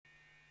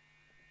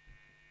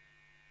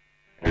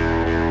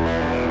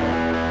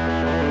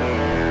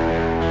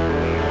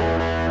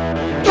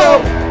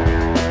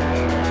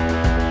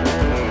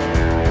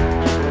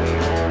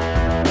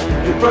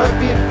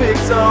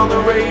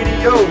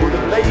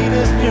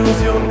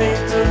news you'll need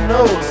to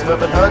know.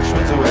 Smurf and Hutch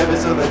with whoever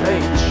so they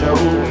made the show.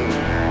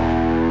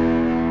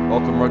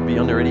 Welcome Rugby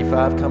Under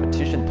 85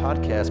 Competition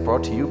Podcast,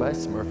 brought to you by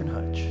Smurf and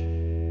Hutch.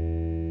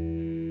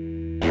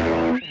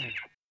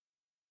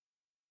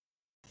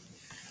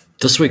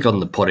 This week on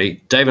the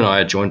poddy, Dave and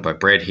I are joined by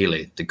Brad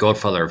Healy, the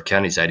godfather of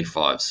Counties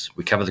 85s.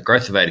 We cover the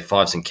growth of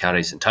 85s in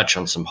counties and touch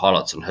on some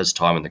highlights on his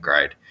time in the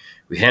grade.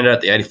 We hand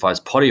out the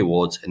 85s poddy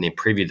awards and then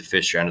preview the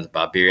first round of the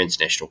Barbarians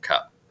National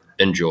Cup.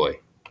 Enjoy.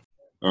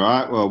 All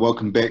right, well,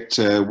 welcome back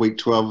to week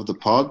 12 of the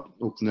pod,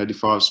 Auckland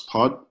 85s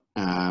pod.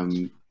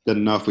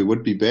 Didn't know if we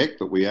would be back,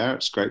 but we are.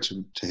 It's great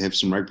to have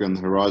some rugby on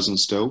the horizon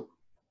still.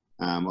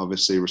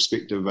 Obviously,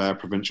 respective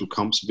provincial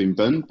comps have been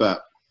binned,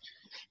 but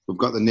we've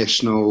got the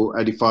national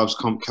 85s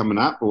comp coming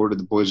up.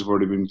 The boys have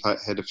already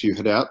had a few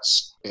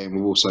hit-outs, and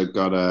we've also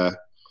got a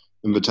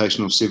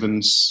invitational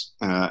sevens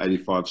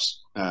 85s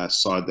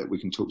side that we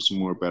can talk some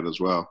more about as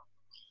well.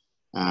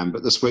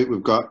 But this week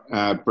we've got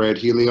Brad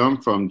Healy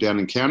on from down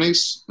in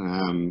Counties.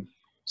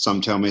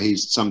 Some tell me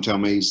he's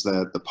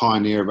the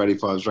pioneer of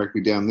 85s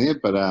rugby down there,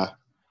 but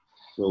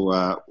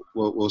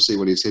we'll see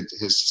what he has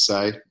to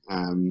say.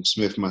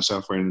 Smurf and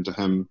myself ran into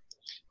him.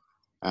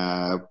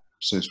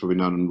 Smurf's probably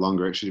known him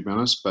longer, actually, to be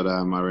honest. But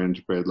I ran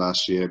into Brad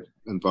last year,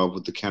 involved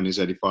with the Counties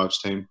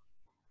 85s team.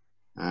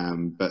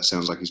 But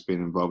sounds like he's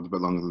been involved a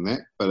bit longer than that.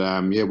 But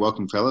yeah,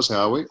 welcome, fellas.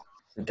 How are we?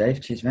 Good,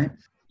 Dave. Cheers, mate.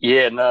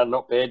 Yeah, no,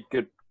 not bad.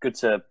 Good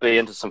to be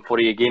into some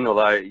footy again.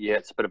 Although, yeah,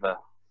 it's a bit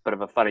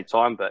of a funny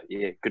time. But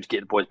yeah, good to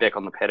get the boys back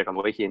on the paddock on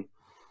the weekend.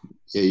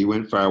 Yeah, you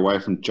went far away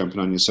from jumping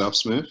on yourself,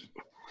 Smurf.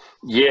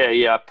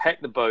 Yeah. I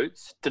packed the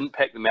boots, didn't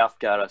pack the mouth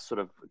guard. I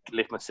sort of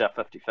left myself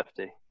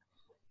 50-50.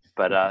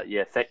 But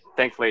yeah,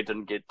 thankfully it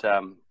didn't get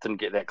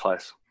that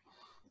close.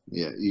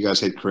 Yeah, you guys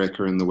had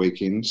cracker in the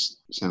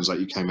weekends. Sounds like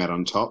you came out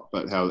on top.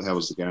 But how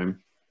was the game?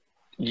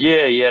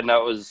 Yeah,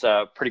 no, it was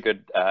pretty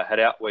good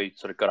hit out. We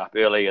sort of got up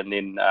early, and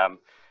then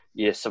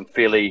some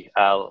fairly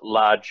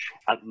large,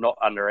 not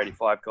under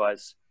 85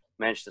 guys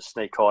managed to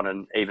sneak on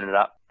and even it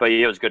up. But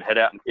yeah, it was a good hit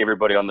out.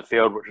 Everybody on the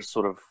field, which is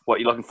sort of what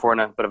you're looking for in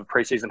a bit of a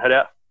pre-season hit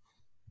out.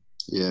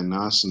 Yeah,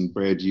 nice. And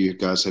Brad, you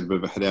guys had a bit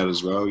of a hit out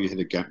as well. You had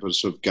a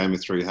sort of game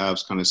of three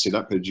halves kind of set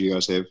up. Who did you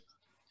guys have?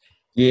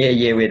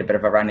 Yeah, we had a bit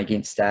of a run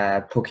against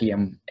Puki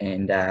and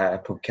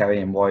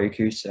Pukekohe and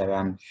Waiuku.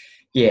 So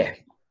yeah,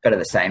 bit of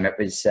the same. It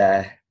was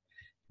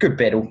good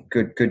battle,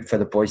 good for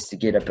the boys to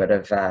get a bit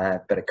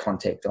of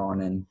contact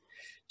on, and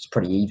it's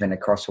pretty even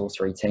across all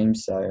three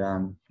teams.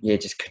 So yeah,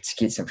 just good to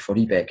get some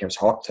footy back. It was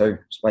hot too.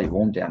 It's way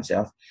warm down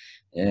south.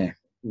 Yeah,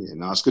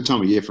 nice. Good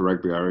time of year for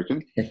rugby, I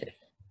reckon.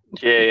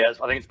 Yeah,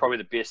 I think it's probably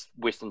the best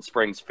Western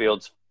Springs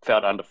fields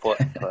felt underfoot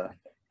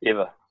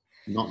ever.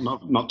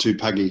 Not too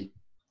puggy.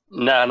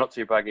 No, not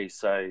too buggy.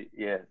 So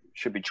yeah,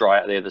 should be dry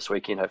out there this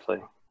weekend, hopefully.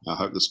 I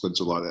hope the squids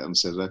will like that on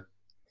Saturday.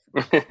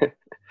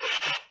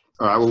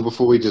 All right. Well,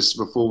 before we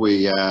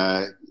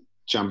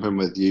jump in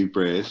with you,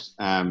 Brad,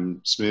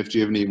 Smurf, do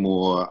you have any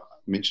more?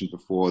 Mentioned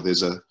before,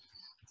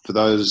 for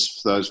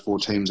those four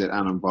teams that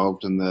aren't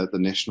involved in the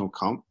national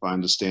comp. I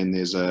understand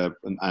there's an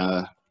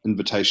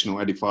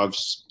invitational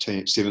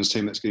 85s sevens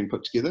team that's getting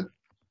put together.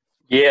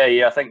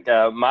 Yeah, I think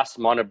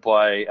masterminded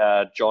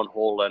by John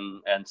Hall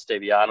and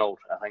Stevie Arnold.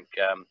 I think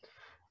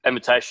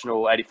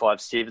invitational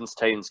 85 sevens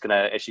team is going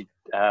to actually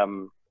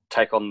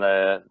take on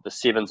the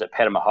sevens at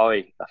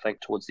Patamahoe, I think,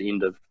 towards the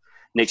end of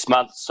next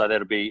month. So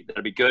that'll be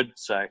good.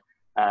 So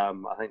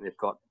I think they've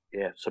got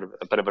sort of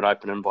a bit of an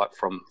open invite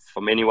from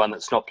anyone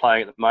that's not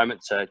playing at the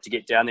moment to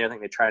get down there. I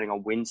think they're training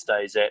on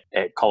Wednesdays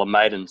at Colin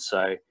Maiden.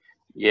 So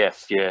yeah,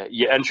 if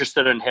you're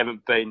interested and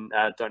haven't been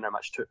don't know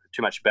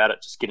too much about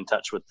it, just get in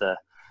touch with the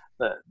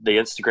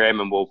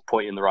Instagram and we'll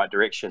point you in the right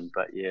direction.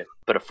 But yeah,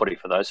 bit of footy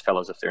for those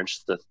fellas if they're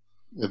interested.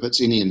 If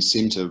it's any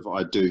incentive,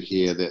 I do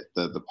hear that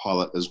the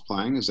pilot is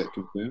playing. Is that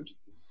confirmed?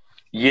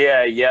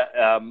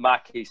 Yeah.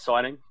 Marquee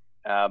signing.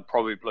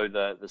 Probably blew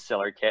the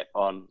salary cap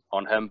on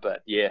him,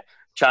 but yeah,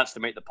 chance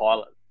to meet the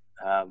pilot.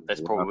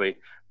 That's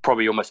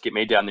probably almost get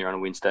me down there on a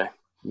Wednesday.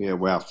 Yeah,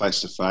 wow, face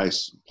to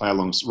face, play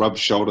along, rub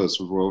shoulders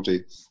with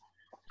royalty.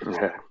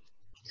 Yeah.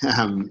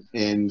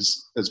 And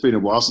it's been a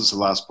while since the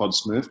last pod,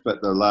 Smurf, but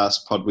the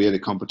last pod we had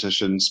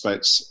a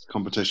Spates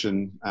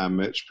competition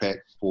merch pack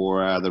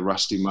for the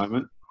Rusty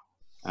Moment.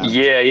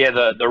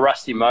 The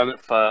Rusty Moment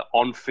for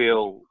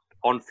on-field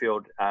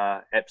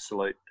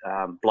absolute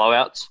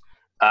blowouts.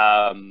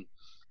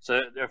 So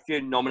there are a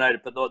few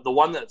nominated, but the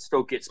one that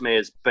still gets me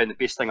has been the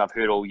best thing I've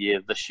heard all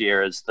year this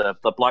year is the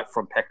bloke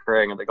from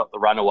Packering, and they got the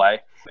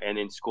runaway and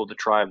then scored the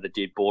try of the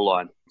dead ball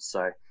line.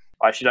 So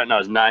I actually don't know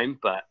his name,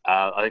 but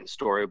I think the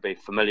story will be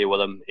familiar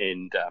with him.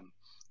 And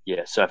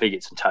so if he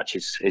gets in touch,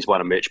 he's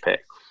won a merch pack.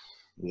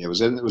 Yeah, was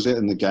that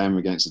in the game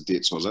against the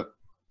Dets, was it?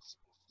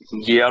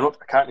 Yeah, I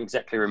can't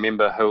exactly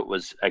remember who it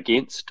was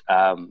against,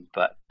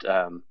 but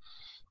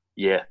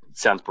it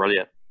sounds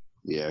brilliant.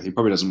 Yeah, he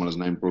probably doesn't want his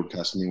name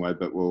broadcast anyway,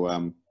 but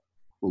we'll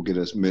get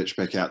his merch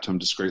back out to him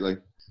discreetly.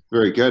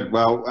 Very good.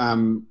 Well,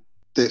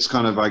 that's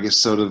kind of, I guess,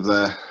 sort of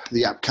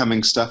the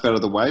upcoming stuff out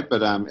of the way.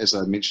 But as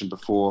I mentioned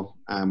before,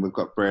 we've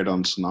got Brad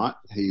on tonight.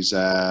 He's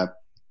a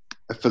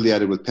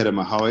affiliated with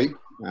Petamahoe.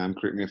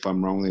 Correct me if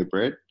I'm wrong there,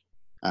 Brad.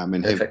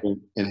 And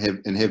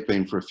have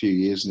been for a few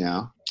years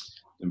now,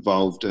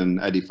 involved in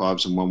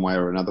 85s in one way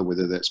or another,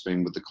 whether that's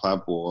been with the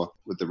club or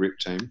with the rep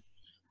team.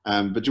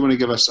 But do you want to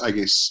give us, I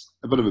guess,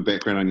 a bit of a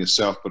background on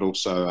yourself, but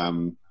also a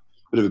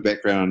bit of a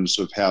background on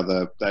sort of how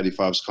the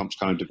 85s comps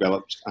kind of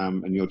developed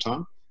in your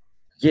time?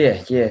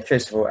 Yeah.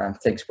 First of all,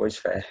 thanks, boys,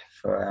 for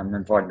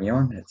inviting me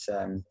on.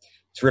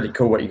 It's really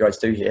cool what you guys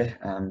do here.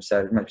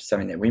 So it might be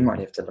something that we might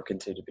have to look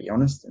into, to be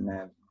honest,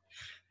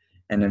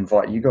 and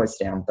invite you guys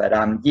down. But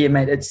yeah,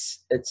 mate,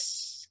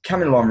 it's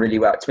coming along really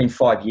well. It's been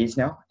 5 years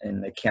now in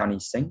the county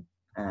scene,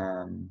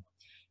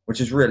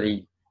 which is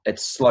really,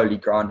 it's slowly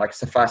growing. Like, it's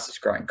the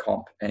fastest growing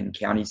comp in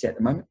counties at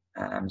the moment.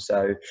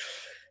 So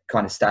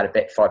kind of started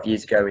back 5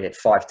 years ago. We had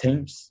 5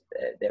 teams.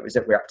 That was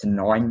it. We're up to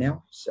 9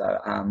 now. So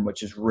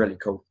which is really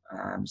cool.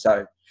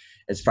 So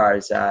as far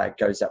as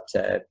goes up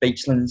to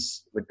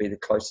Beachlands would be the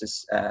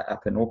closest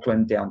up in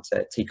Auckland, down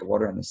to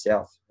Tikawata in the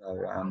south. So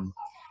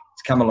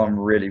it's come along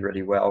really,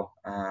 really well.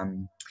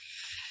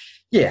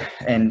 Yeah,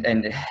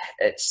 and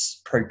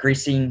it's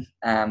progressing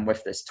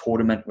with this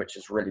tournament, which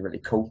is really, really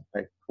cool.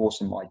 An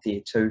awesome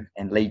idea too,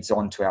 and leads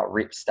on to our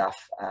rep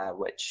stuff,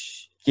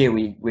 which, yeah,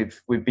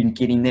 we've been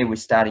getting there. We're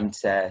starting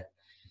to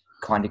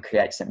kind of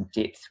create some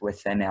depth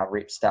within our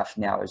rep stuff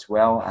now as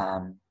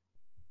well.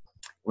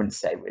 Wouldn't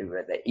say we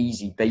were the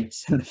easy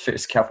beats in the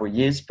first couple of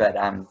years, but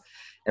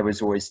it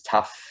was always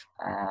tough.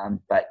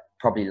 But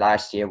probably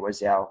last year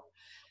was our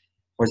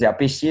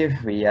best year.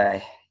 We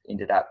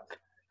ended up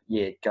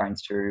going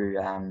through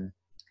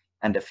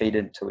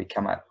undefeated until we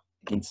come up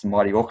against the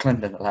mighty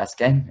Auckland in the last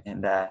game,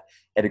 and had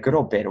a good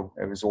old battle.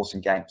 It was an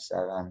awesome game.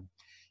 So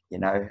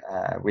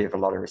we have a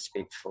lot of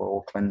respect for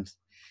Auckland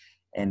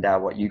and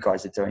what you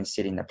guys are doing,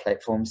 setting the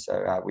platform.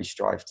 So we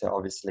strive to,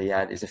 obviously,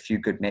 there's a few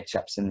good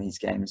matchups in these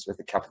games with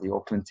a couple of the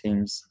Auckland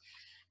teams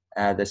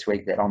this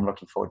week that I'm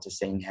looking forward to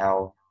seeing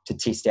how to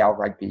test our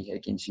rugby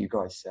against you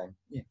guys. So,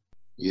 yeah.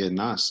 Yeah,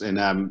 nice.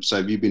 And so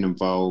have you been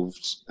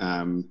involved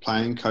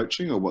playing,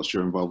 coaching, or what's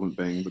your involvement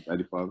being with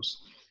 85s?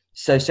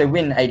 So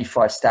when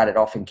 85 started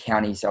off in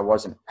counties, it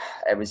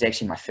was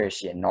actually my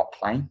first year not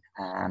playing.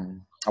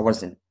 I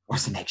wasn't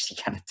actually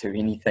going to do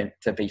anything,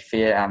 to be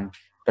fair.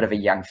 Bit of a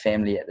young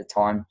family at the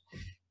time,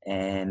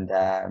 and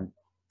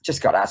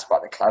just got asked by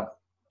the club,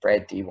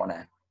 Brad, do you want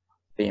to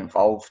be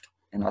involved?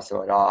 And I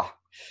thought,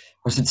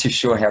 wasn't too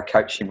sure how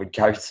coaching would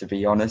go, to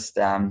be honest.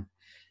 And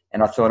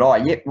I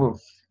thought, yeah,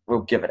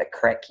 we'll give it a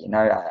crack.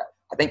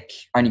 I think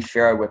only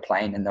Farrow were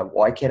playing in the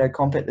Waikato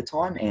comp at the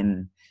time,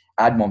 and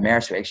Ardmore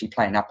Marist were actually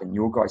playing up in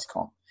your guys'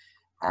 comp.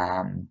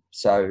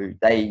 So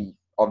they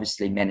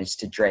obviously managed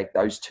to drag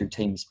those 2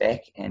 teams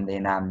back, and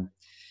then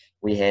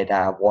we had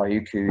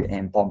Waiuku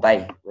and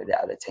Bombay were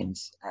the other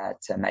teams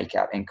to make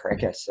up, and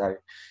Cracker. So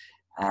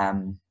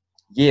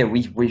yeah,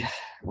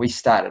 we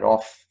started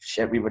off,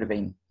 we would have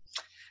been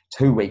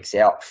 2 weeks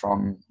out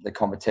from the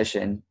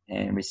competition,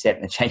 and we sat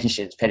in the changing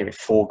sheds. Paddy with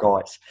 4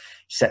 guys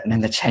sitting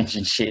in the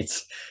changing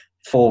sheds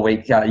 2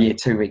 weeks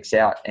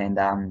out.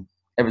 And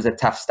it was a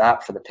tough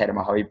start for the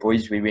Petamahoe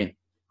boys. We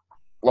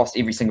lost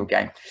every single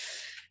game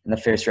in the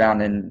first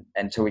round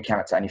until we came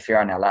up to only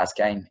Farrow in our last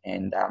game.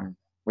 And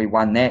we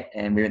won that,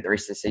 and we went the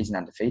rest of the season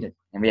undefeated.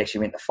 And we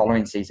actually went the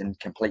following season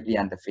completely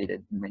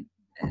undefeated. And went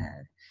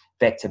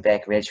back to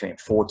back. We actually went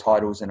 4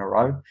 titles in a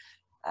row.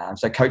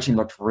 So coaching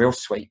looked real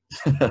sweet,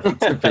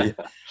 to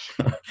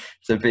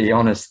be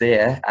honest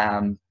there.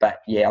 But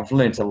yeah, I've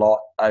learned a lot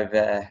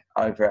over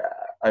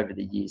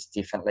the years.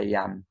 Definitely,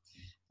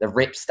 the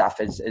rep stuff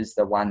is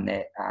the one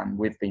that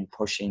we've been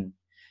pushing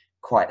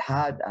quite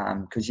hard,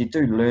 because you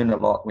do learn a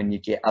lot when you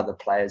get other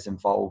players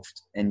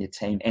involved in your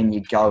team, and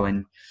you go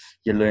and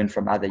you learn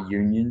from other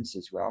unions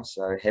as well.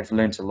 So have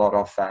learned a lot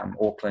off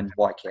Auckland,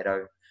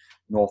 Waikato,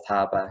 North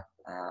Harbour.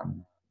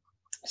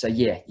 So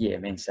yeah,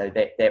 man. So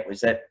that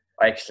was it.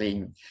 I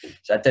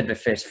did the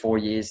first 4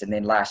 years, and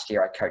then last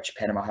year I coached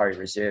Petamahoe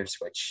Reserves,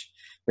 which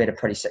we had a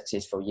pretty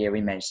successful year. We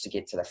managed to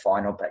get to the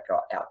final, but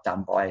got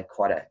outdone by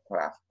quite a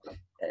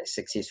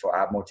successful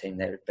Ardmore team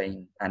that had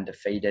been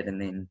undefeated. And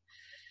then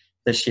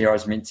this year I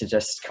was meant to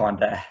just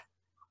kind of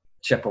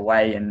chip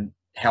away and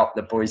help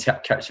the boys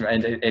out coach me,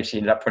 and actually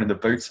ended up putting the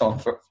boots on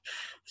for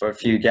a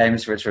few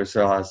games, which was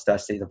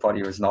dusty. The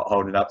body was not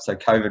holding up. So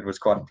COVID was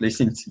quite a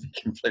blessing, to be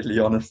completely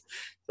honest.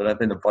 So I don't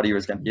think the body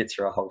was going to get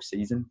through a whole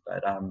season.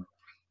 But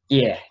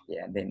yeah.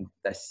 And then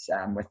this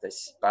with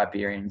this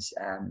Barbarians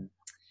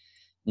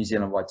New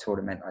Zealand-wide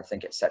tournament, I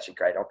think it's such a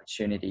great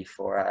opportunity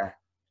for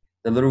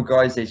the little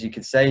guys, as you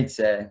could say,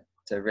 to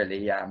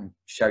really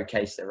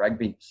showcase the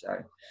rugby. So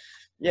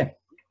yeah,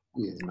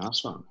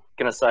 nice one.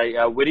 Going to say,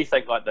 where do you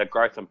think like the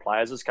growth in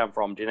players has come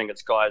from? Do you think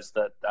it's guys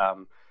that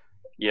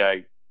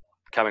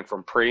coming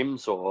from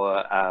prems,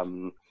 or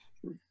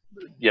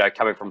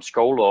coming from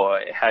school,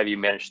 or have you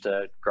managed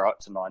to grow up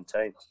to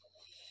 19?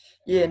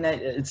 Yeah, no,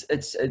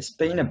 it's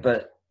been a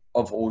bit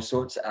of all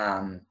sorts.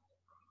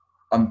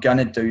 I'm going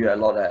to do a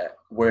lot of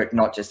work,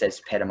 not just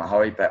as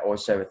Petamahoe, but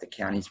also with the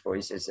counties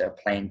boys, as a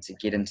plan to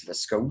get into the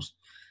schools.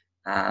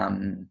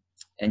 And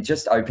and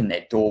just open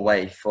that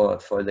doorway for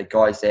the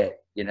guys that,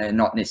 you know,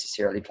 not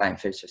necessarily playing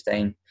first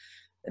 15.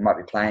 They might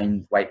be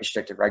playing weight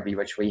restricted rugby,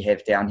 which we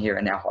have down here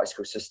in our high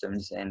school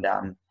systems, and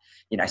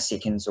you know,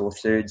 seconds or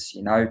thirds,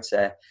 you know,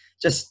 to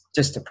just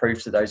to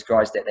prove to those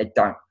guys that they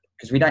don't,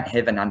 because we don't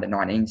have an under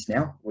 19s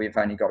now. We've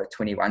only got a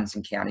 21s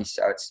in counties.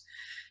 So it's,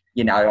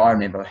 you know, I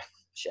remember,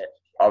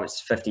 I was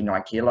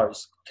 59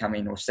 kilos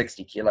coming, or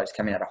 60 kilos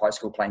coming out of high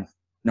school playing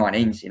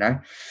 19s, you know.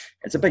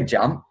 It's a big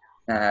jump.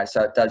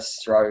 So it does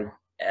throw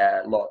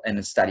a lot, and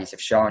the studies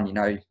have shown, you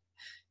know,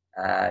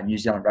 New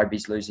Zealand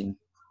rugby's losing,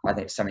 I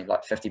think, something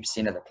like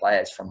 50% of the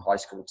players from high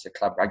school to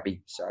club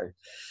rugby. So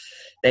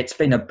that's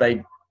been a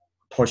big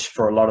push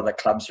for a lot of the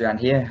clubs around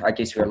here. I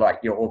guess we're like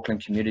your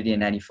Auckland community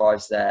in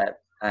 85s. The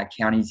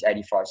Counties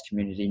 85s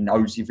community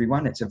knows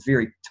everyone. It's a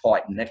very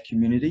tight-knit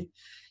community.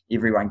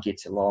 Everyone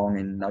gets along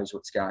and knows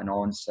what's going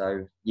on.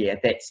 So, yeah,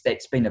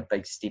 that's been a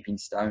big stepping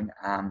stone.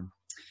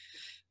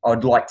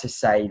 I'd like to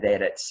say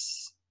that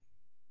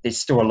there's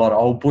still a lot of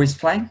old boys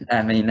playing.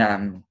 I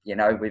mean, you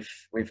know,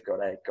 we've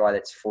got a guy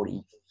that's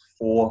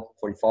 44,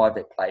 45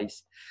 that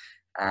plays,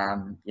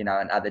 you know,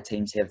 and other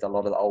teams have a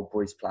lot of the old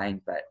boys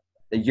playing, but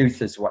the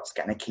youth is what's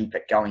going to keep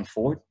it going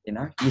forward, you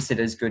know. Yes, it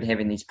is good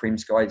having these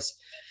Prems guys,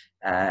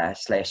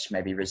 /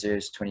 maybe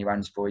reserves,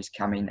 21s boys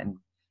coming and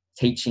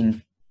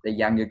teaching the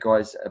younger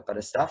guys a bit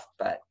of stuff.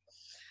 But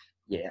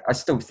yeah, I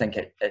still think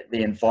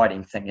the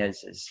inviting thing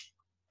is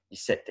you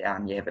sit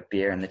down, you have a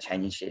beer in the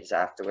changing sheds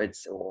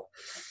afterwards, or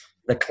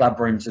the club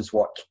rooms is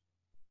what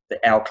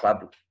our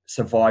club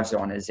survives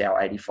on, is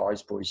our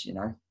 85s boys, you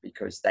know,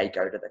 because they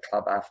go to the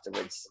club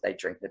afterwards, they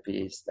drink the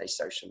beers, they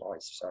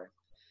socialise. So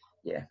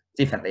yeah,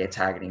 definitely a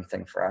targeting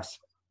thing for us.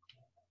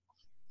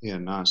 Yeah,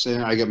 nice.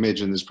 And I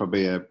imagine there's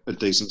probably a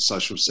decent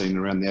social scene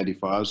around the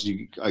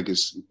 85s. I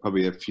guess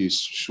probably a few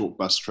short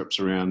bus trips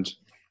around,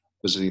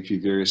 visiting a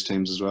few various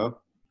teams as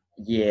well.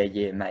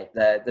 Yeah, mate.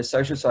 The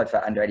social side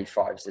for under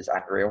 85s is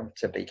unreal,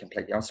 to be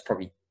completely honest.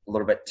 Probably a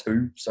little bit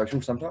too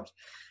social sometimes.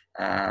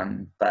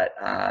 But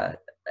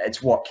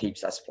it's what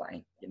keeps us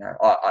playing. You know,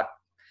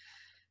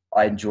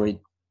 I enjoy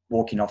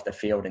walking off the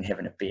field and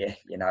having a beer,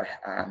 you know,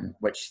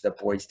 which the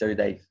boys do.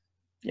 They,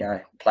 you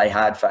know, play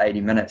hard for 80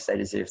 minutes. They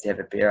deserve to have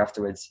a beer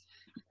afterwards.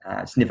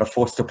 It's never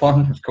forced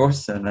upon, of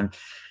course.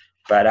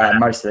 But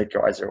most of the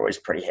guys are always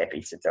pretty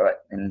happy to do it.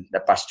 And the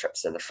bus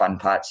trips are the fun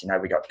parts. You know,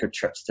 we got good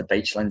trips to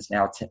Beachlands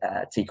now,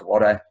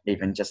 Tikawata,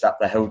 even just up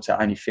the hill to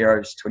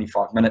Onefiero's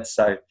 25 minutes.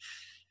 So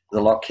a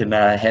lot can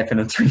happen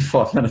in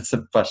 25 minutes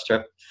of bus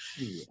trip.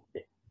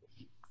 Yeah.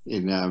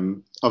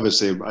 And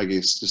obviously, I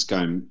guess just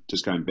going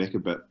back a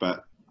bit,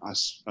 but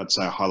I'd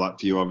say a highlight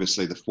for you,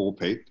 obviously, the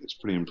 4-peat. It's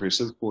pretty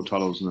impressive. 4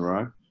 titles in a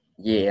row.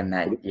 Yeah,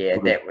 mate. Yeah,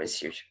 that was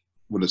huge.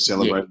 Would have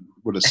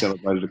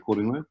celebrated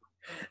accordingly.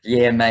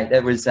 Yeah, mate.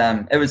 It was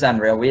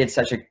unreal. We had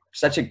such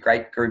a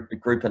great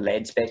group of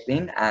lads back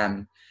then.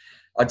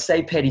 I'd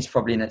say Paddy's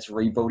probably in its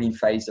rebuilding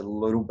phase a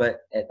little bit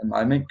at the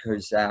moment,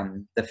 because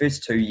the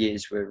first 2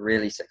 years were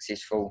really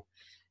successful.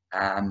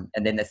 And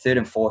then the third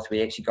and fourth,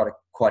 we actually got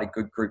quite a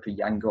good group of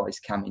young guys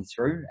coming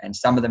through, and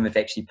some of them have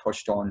actually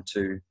pushed on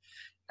to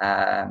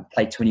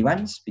play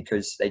 21s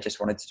because they just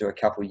wanted to do a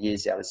couple of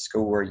years out of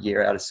school or a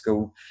year out of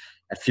school.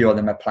 A few of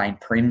them are playing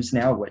Prems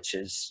now, which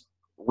is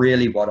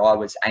really what I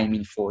was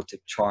aiming for, to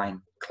try and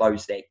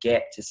close that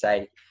gap, to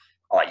say,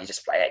 oh, you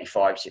just play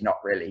 85s, you're not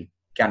really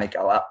going to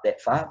go up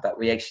that far. But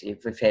we've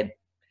had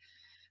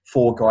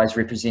 4 guys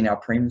represent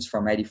our Prems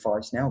from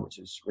 85s now, which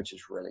is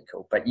really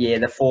cool. But yeah,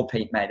 the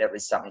 4-peat, mate, it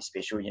was something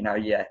special. You know,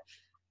 yeah,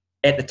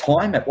 at the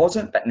time it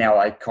wasn't, but now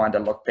I kind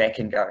of look back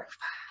and go,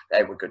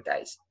 they were good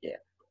days. Yeah.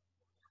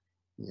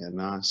 Yeah,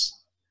 nice.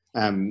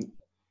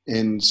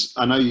 And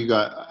I know you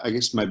got, I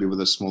guess maybe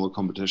with a smaller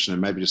competition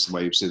and maybe just the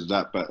way you've set it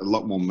up, but a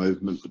lot more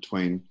movement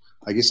between,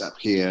 I guess, up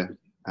here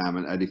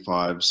and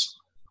 85s.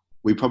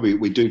 We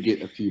do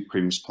get a few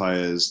Prems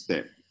players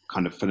that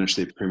kind of finish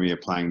their premier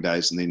playing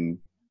days, and then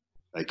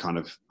they kind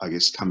of, I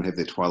guess, come and have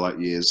their twilight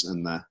years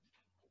in the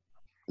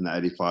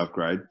 85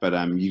 grade. But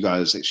you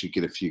guys actually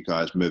get a few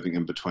guys moving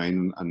in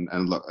between,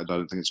 and look, I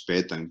don't think it's a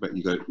bad thing, but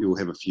you'll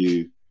have a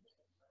few.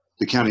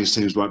 The counties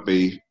teams won't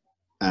be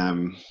how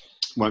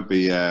would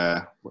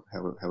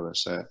I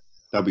say it?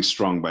 They'll be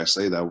strong,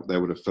 basically. They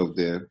would have filled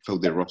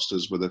their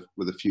rosters with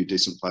a few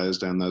decent players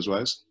down those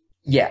ways.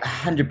 Yeah,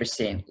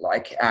 100%.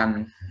 Like,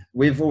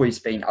 we've always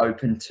been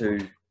open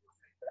to.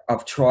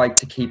 I've tried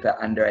to keep it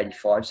under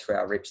 85s for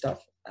our rep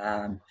stuff,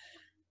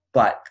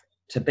 but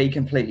to be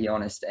completely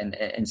honest,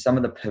 and some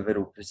of the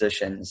pivotal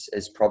positions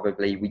is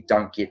probably we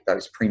don't get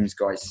those Prems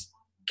guys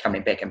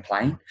coming back and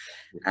playing.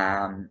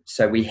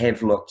 So we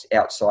have looked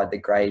outside the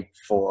grade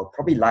for,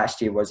 probably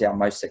last year was our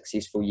most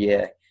successful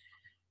year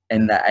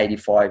in the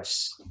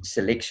 85s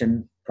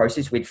selection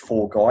process. We had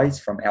 4 guys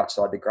from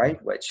outside the grade,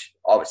 which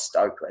I was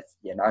stoked with,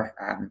 you know.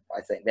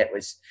 I think that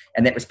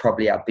was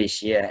probably our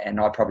best year, and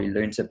I probably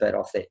learnt a bit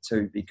off that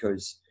too,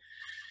 because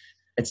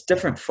it's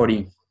different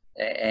footy.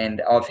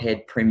 And I've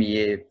had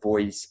Premier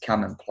boys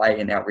come and play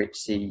in our rep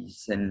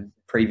season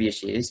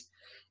previous years,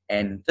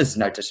 and this is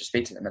no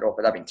disrespect to them at all,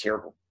 but they've been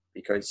terrible,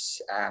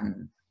 because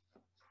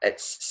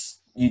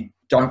you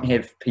don't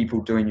have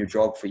people doing your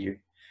job for you.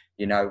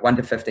 1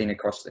 to 15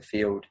 across the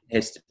field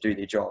has to do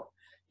their job.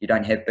 You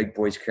don't have big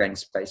boys creating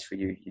space for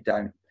you. You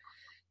don't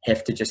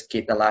have to just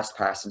get the last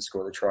pass and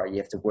score the try. You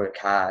have to work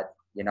hard,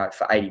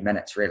 for 80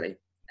 minutes really.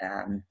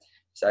 And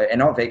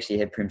I've actually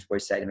had Prem's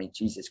boys say to me,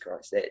 Jesus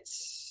Christ,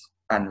 that's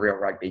unreal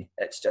rugby.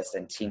 It's just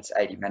intense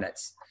 80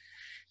 minutes,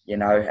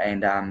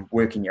 and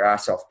working your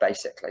ass off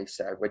basically.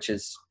 So,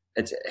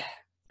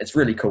 it's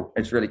really cool.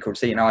 It's really cool.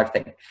 So, I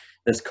think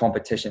this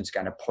competition is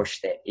going to push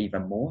that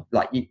even more.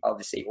 Like,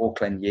 obviously,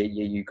 Auckland,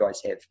 you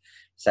guys have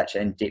such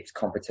an in-depth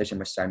competition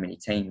with so many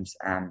teams.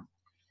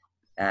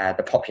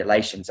 The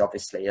populations,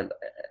 obviously,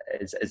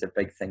 is a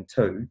big thing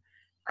too.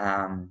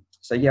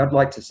 So, I'd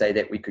like to say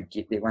that we could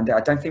get there one day.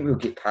 I don't think we'll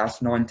get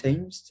past 9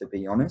 teams, to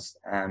be honest.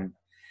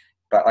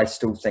 But I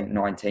still think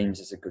 9 teams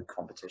is a good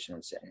competition.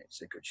 It's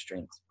a good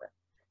strength. But.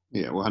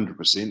 Yeah, well,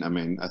 100%. I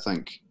mean, I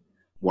think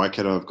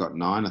Waikato have got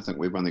 9. I think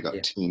we've only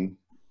got 10.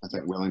 I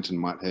think Wellington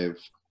might have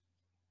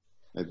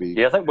maybe.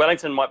 Yeah, I think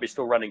Wellington might be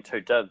still running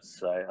 2 divs,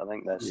 so I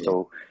think they're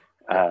still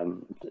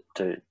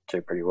do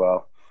pretty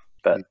well.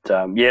 But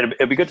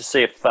it'd be good to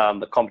see if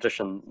the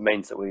competition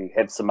means that we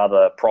have some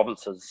other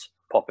provinces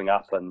popping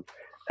up and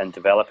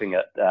developing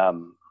it.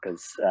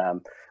 Because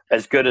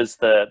as good as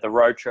the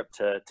road trip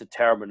to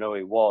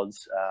Taramanui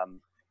was,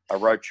 a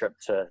road trip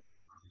to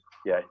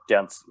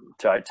down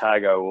to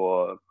Otago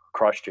or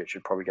Christchurch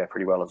should probably go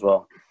pretty well as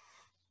well.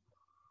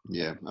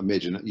 Yeah,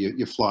 imagine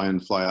you fly in,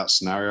 fly out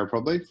scenario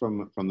probably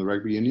from the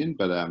rugby union,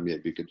 but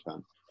it'd be good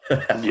fun.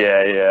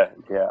 Yeah.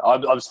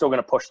 I'm still going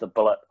to push the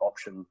bullet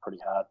option pretty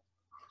hard.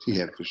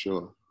 Yeah, for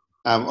sure.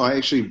 I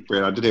actually,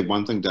 Brad, I did have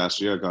one thing to ask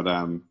you. I got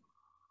an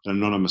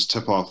anonymous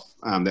tip off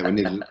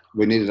that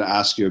we needed to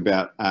ask you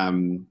about.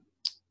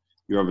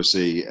 You're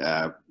obviously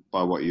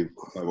by what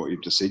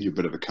you've just said, you're a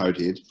bit of a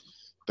coathead.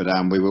 But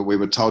we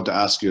were told to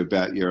ask you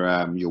about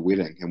your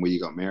wedding and where you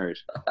got married.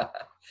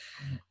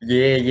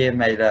 Yeah,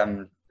 mate.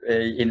 I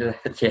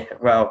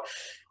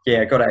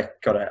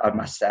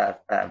must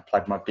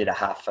plug my better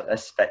half for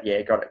this. But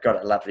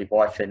got a lovely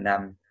wife,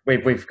 and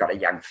we've got a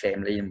young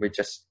family, and we're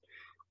just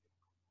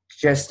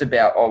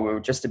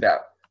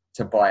about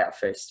to buy our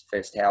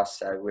first house.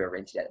 So we were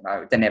renting at the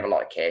moment. Didn't have a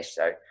lot of cash,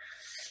 so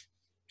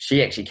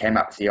she actually came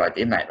up with the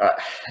idea, mate.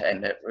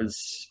 And it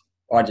was.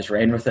 I just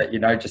ran with it,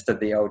 just did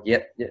the old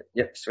yep,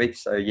 sweet.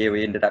 So,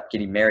 we ended up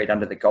getting married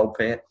under the goal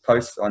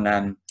post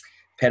on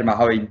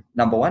Patamahoe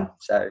number 1.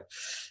 So,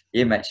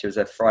 mate, she was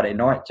a Friday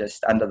night,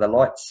 just under the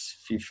lights,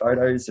 a few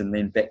photos, and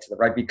then back to the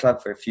rugby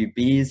club for a few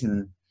beers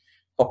and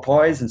hot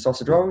pies and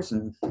sausage rolls,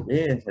 and,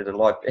 had a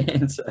live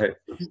band. So,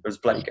 it was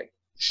bloody good.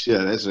 Yeah,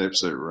 that's an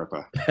absolute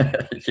ripper.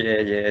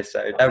 Yeah.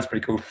 So, that was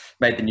pretty cool.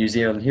 Made the New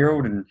Zealand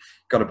Herald and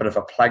got a bit of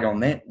a plug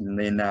on that. And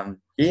then,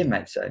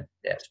 mate, so,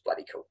 it's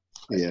bloody cool.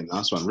 Yeah,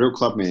 nice one. Real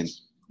club man.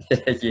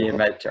 Yeah,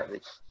 mate, Charlie.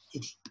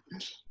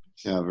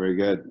 Yeah, very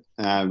good.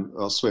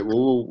 Sweet.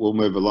 We'll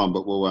move along,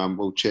 but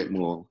we'll chat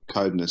more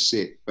code in a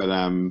sec. But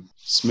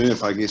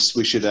Smurf, I guess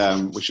we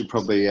should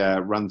probably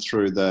run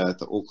through the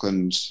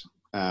Auckland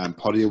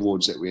Poddy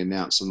Awards that we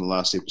announced in the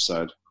last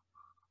episode.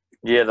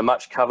 Yeah, the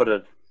much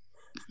coveted.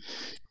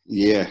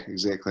 Yeah,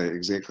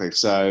 exactly.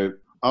 So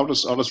I'll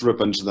just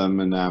rip into them,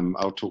 and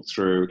I'll talk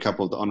through a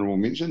couple of the honourable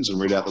mentions and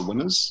read out the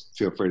winners.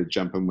 Feel free to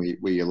jump in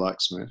where you like,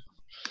 Smurf.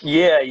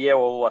 Yeah.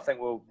 Well, I think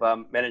we'll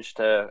manage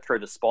to, through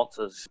the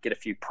sponsors, get a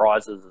few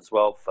prizes as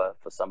well for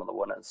some of the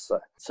winners. So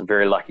some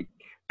very lucky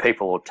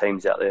people or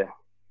teams out there.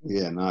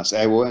 Yeah, nice.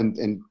 Hey, well,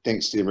 and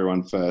thanks to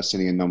everyone for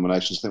sending in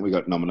nominations. I think we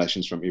got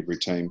nominations from every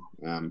team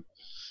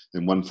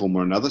in one form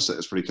or another, so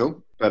it's pretty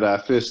cool.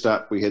 But first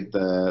up, we had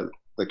the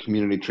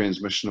Community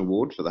Transmission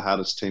Award for the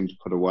hardest team to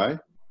put away.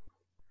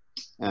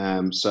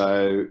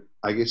 So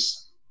I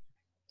guess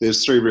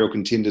there's 3 real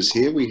contenders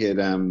here. We had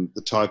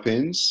the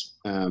Taipans.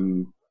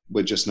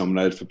 Were just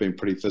nominated for being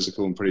pretty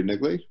physical and pretty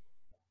niggly.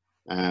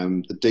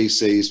 The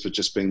DCs for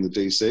just being the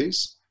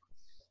DCs.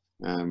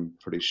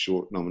 Pretty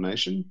short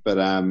nomination. But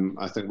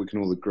I think we can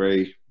all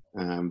agree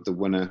the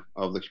winner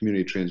of the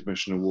Community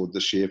Transmission Award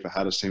this year for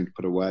hardest team to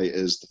put away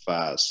is the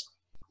Fars.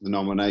 The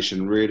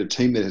nomination read a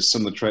team that has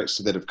similar traits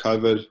to that of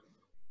COVID,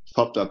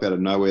 popped up out of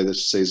nowhere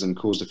this season,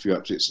 caused a few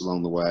upsets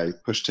along the way,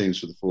 pushed teams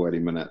for the full 80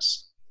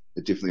 minutes.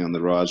 They're definitely on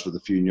the rise with a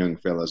few young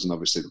fellas and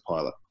obviously the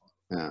pilot.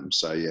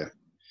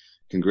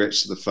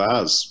 Congrats to the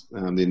Fars,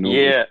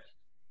 the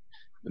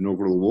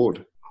inaugural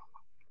award.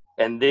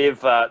 And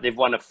they've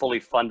won a fully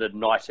funded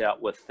night out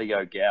with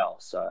Theo Gow,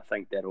 so I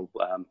think that'll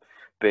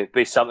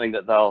be something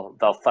that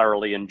they'll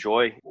thoroughly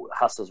enjoy.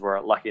 Hustlers were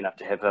lucky enough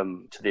to have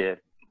him to their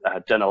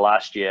dinner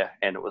last year,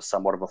 and it was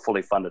somewhat of a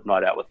fully funded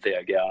night out with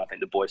Theo Gow. I think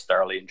the boys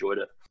thoroughly enjoyed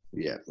it.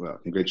 Yeah, well,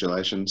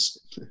 congratulations.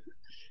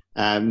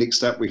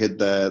 Next up, we had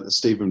the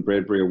Stephen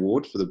Bradbury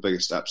Award for the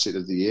biggest upset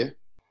of the year.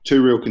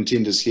 2 real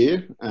contenders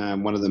here,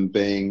 one of them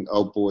being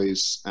Old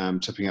Boys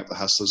tipping up the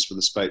Hustlers for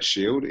the Spates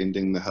Shield,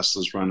 ending the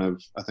Hustlers' run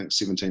of, I think,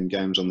 17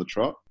 games on the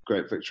trot.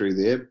 Great victory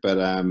there, but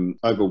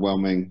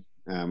overwhelming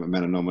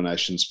amount of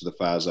nominations for the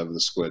Fars over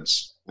the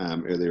Squids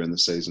earlier in the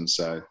season.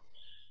 So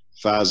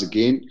Fars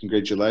again,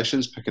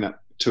 congratulations, picking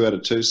up 2 out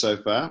of 2 so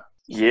far.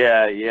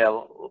 Yeah,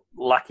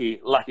 lucky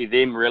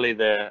them really.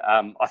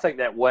 I think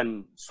that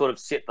win sort of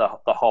set the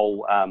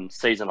whole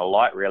season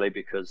alight really,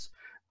 because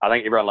I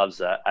think everyone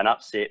loves an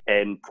upset,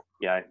 and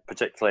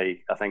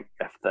particularly I think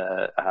if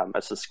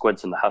it's the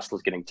Squids and the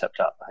Hustlers getting tipped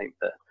up, I think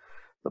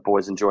the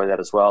boys enjoy that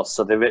as well.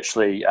 So they've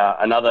actually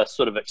another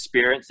sort of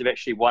experience. They've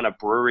actually won a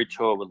brewery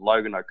tour with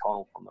Logan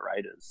O'Connell from the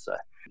Raiders. So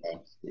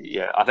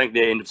yeah, I think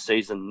their end of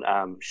season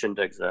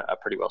shindigs are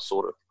pretty well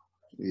sorted.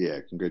 Yeah,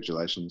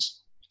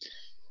 congratulations.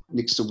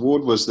 Next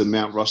award was the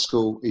Mount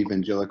Roskill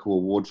Evangelical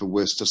Award for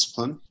Worst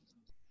Discipline.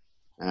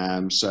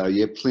 So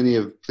yeah, plenty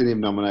of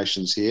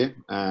nominations here.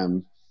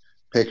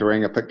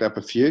 Pakuranga picked up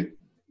a few,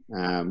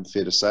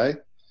 fair to say.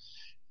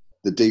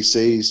 The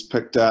DCs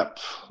picked up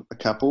a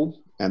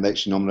couple, and they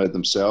actually nominated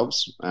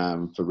themselves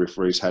for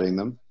referees hating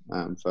them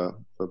for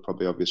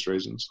probably obvious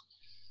reasons.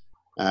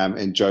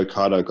 And Joe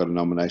Kaito got a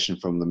nomination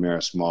from the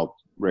Marist mob,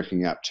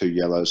 racking up 2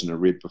 yellows and a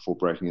red before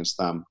breaking his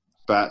thumb.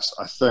 But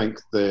I think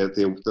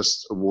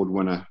this award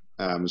winner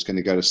is going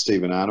to go to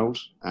Stephen Arnold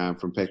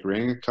from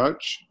Pakuranga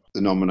coach.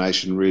 The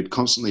nomination read,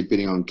 constantly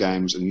betting on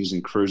games and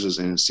using cruises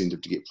and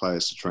incentive to get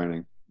players to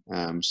training.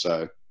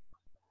 So,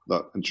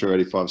 look, in true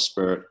 85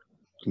 spirit,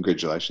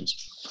 congratulations.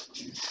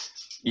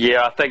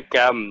 Yeah, I think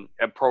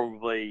it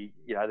probably,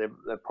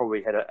 they've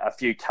probably had a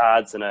few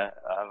cards and I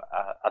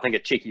think a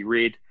cheeky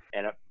red,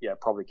 and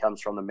it probably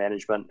comes from the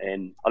management.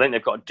 And I think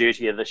they've got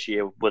dirtier this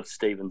year with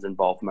Stephen's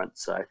involvement.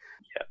 So,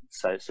 yeah,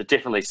 so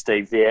definitely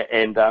Steve there.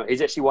 And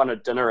he's actually won a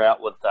dinner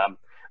out with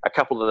a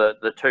couple of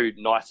the 2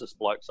 nicest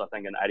blokes, I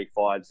think, in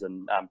 85s,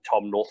 and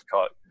Tom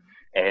Northcote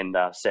and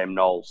Sam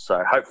Knowles.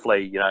 So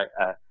hopefully,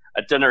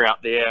 a dinner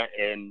out there,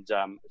 and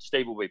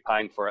Steve will be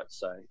paying for it.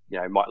 So,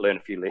 might learn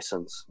a few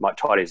lessons, might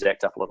tidy his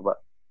act up a little bit.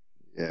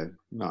 Yeah,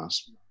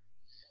 nice.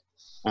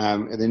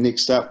 And then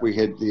next up, we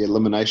had the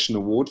Elimination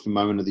Award for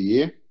Moment of the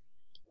Year.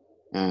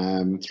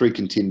 3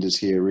 contenders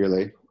here,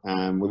 really.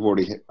 We've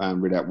already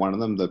read out one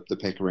of them, the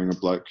Pakuranga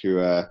bloke who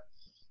had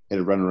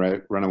a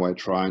runaway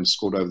try and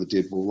scored over the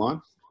dead ball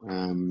line.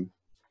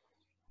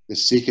 The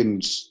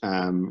second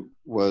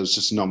was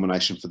just a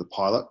nomination for the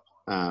pilot,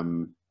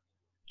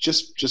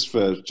 just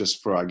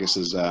for I guess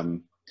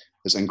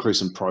his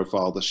increase in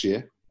profile this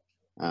year.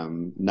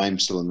 Name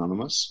still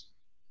anonymous,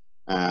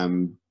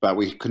 but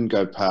we couldn't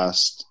go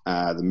past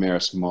the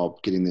Marist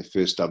mob getting their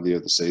first W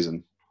of the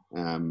season.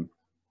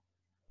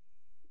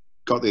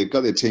 Got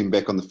their team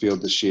back on the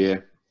field this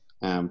year,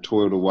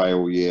 toiled away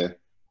all year.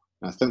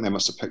 And I think they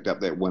must have picked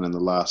up that win in the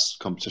last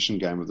competition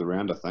game of the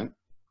round, I think.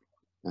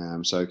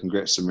 So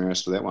congrats to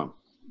Marist for that one.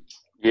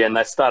 Yeah, and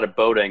they started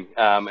building.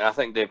 And I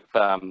think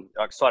I'm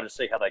excited to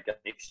see how they get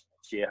next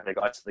year. They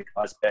got the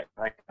guys back.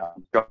 I think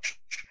Josh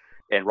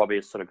and Robbie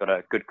has sort of got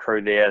a good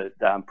crew there,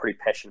 pretty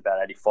passionate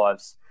about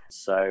 85s.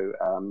 So,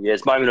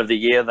 it's moment of the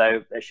year. They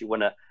actually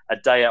win a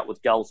day out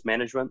with Gulls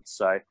management.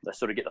 So they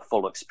sort of get the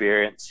full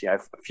experience. A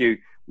few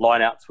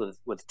line-outs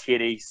with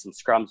Teddy, some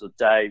scrums with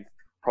Dave,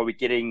 probably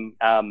getting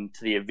to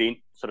the event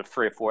sort of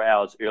 3 or 4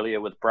 hours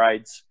earlier with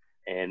Braids,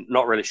 and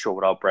not really sure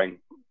what I'll bring.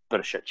 Bit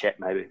of shit chat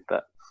maybe,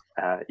 but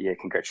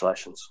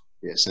congratulations.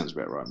 Yeah, sounds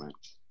about right, mate.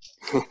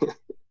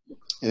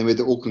 And then we had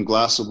the Auckland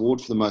Glass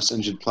Award for the most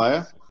injured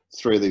player.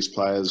 3 of these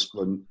players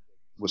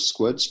were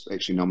Squids,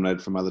 actually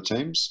nominated from other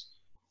teams.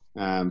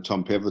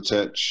 Tom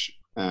Pavletich,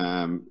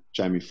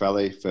 Jamie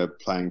Foley for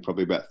playing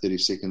probably about 30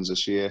 seconds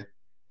this year.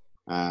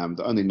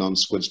 The only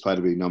non-Squids player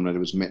to be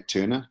nominated was Matt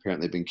Turner.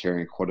 Apparently been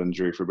carrying a quad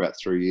injury for about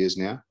 3 years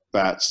now.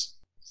 But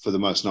for the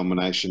most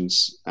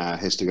nominations,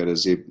 has to go to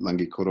Zeb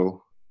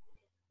Langikoro,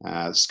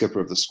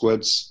 skipper of the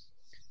Squids.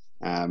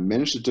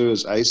 Managed to do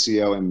his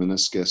ACL and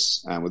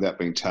meniscus without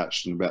being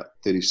touched in about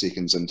 30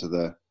 seconds into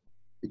the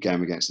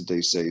game against the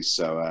DC.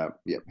 So,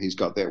 he's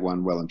got that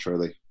one well and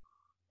truly.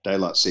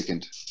 Daylight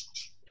second.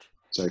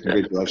 So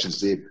congratulations,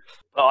 Zeb.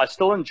 Well, I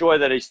still enjoy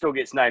that he still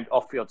gets named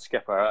off-field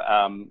skipper,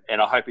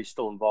 and I hope he's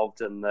still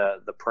involved in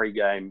the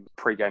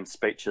pre-game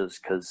speeches,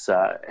 because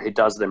he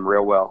does them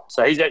real well.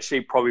 So he's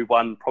actually probably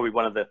one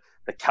of the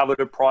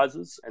coveted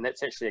prizes, and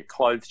that's actually a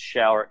clothed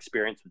shower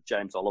experience with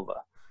James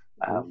Oliver,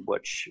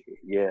 which,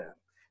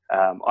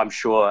 I'm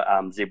sure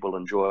Zeb will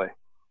enjoy.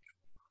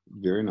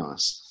 Very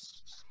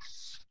nice.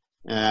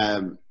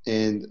 And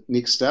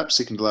next up,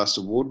 second to last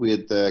award, we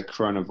had the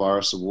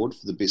Coronavirus Award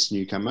for the Best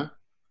Newcomer.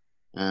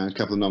 A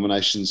couple of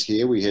nominations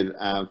here. We had,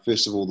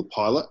 first of all, the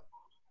pilot.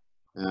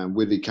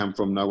 Where did he come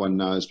from? No one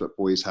knows, but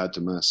boy, he's hard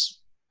to miss.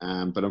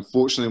 But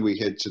unfortunately, we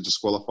had to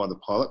disqualify the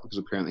pilot because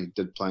apparently he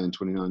did play in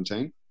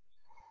 2019.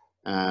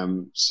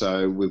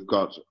 So we've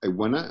got a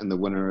winner, and the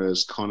winner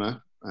is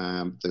Connor,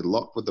 the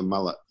lock with the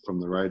mullet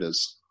from the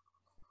Raiders.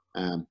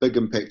 Big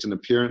impact in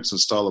appearance and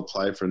style of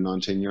play for a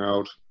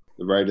 19-year-old.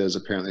 The Raiders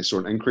apparently saw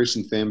an increase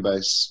in fan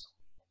base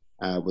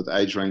with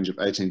age range of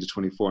 18 to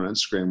 24 on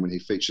Instagram when he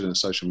featured in a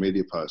social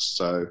media post.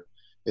 So,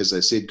 as they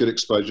said, good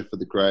exposure for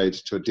the grade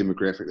to a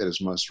demographic that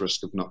is most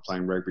risk of not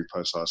playing rugby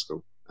post-high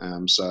school.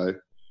 So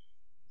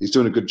he's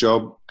doing a good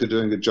job for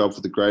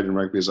the grade in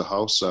rugby as a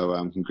whole. So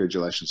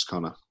congratulations,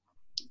 Connor.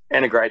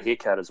 And a great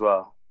haircut as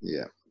well.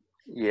 Yeah.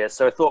 Yeah,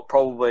 so I thought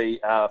probably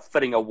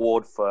fitting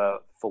award for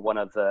one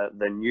of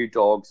the new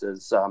dogs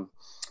is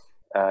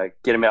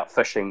get him out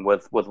fishing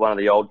with one of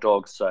the old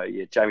dogs. So,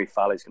 yeah, Jamie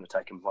Farley's going to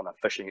take him on a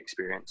fishing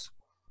experience.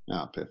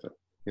 Oh, perfect.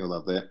 He'll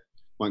love that.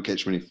 Won't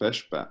catch many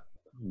fish, but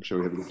I'm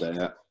sure he'll have a good day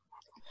out.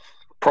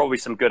 Probably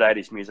some good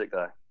 80s music,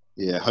 though.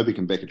 Yeah, hope he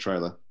can back a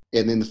trailer.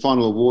 And then the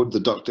final award, the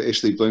Dr.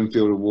 Ashley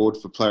Bloomfield Award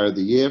for Player of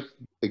the Year.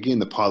 Again,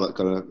 the pilot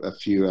got a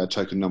few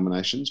token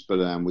nominations,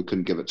 but we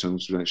couldn't give it to him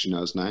because we don't actually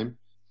know his name.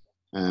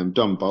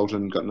 Don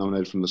Bolton got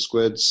nominated from the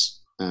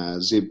Squids.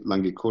 Zeb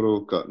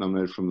Langekoro got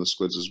nominated from the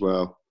Squids as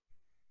well.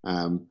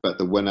 But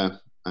the winner,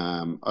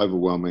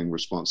 overwhelming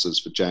responses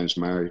for James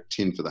Murray,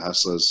 10 for the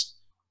Hustlers.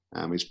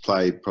 He's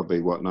played probably,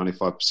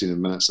 95% of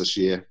minutes this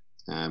year.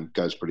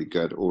 Goes pretty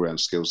good, all-round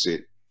skill set.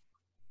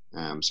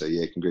 So,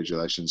 yeah,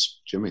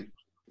 congratulations, Jimmy.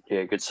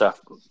 Yeah, good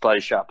stuff.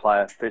 Bloody sharp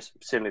player.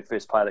 Certainly the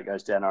first player that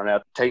goes down on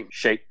our team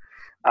sheet.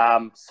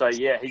 So,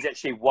 yeah, he's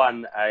actually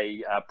won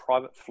a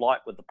private flight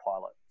with the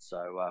pilot.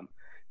 So,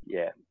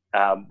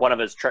 one of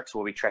his tricks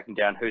will be tracking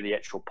down who the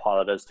actual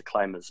pilot is to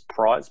claim his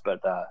prize.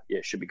 But, yeah,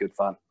 it should be good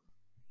fun.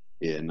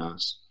 Yeah,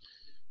 nice.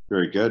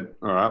 Very good.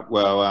 All right.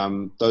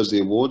 Well, those are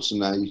the awards,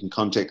 and you can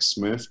contact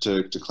Smurf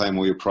to claim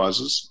all your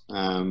prizes.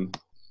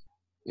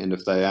 And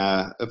if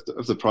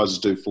the prizes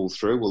do fall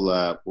through,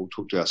 we'll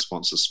talk to our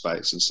sponsor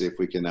Space and see if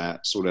we can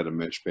sort out a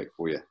merch pack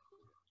for you.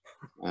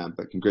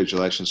 But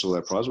congratulations to all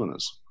our prize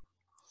winners.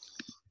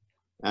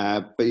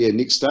 But yeah,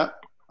 next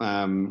up,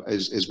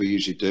 as we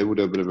usually do, we'll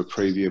do a bit of a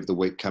preview of the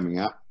week coming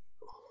up.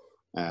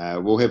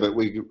 We'll have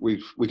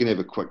we can have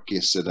a quick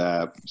guess at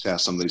how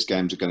some of these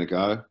games are going to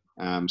go.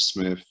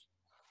 Smurf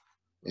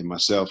and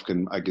myself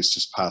can, I guess,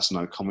 just pass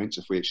no comments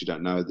if we actually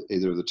don't know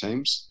either of the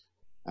teams.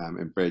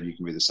 And Brad, you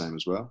can be the same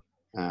as well.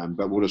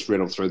 But we'll just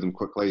rattle through them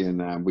quickly,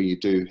 and we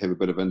do have a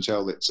bit of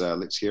intel.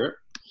 Let's hear it.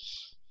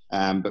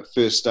 But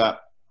first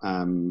up,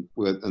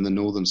 we're in the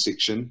northern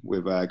section.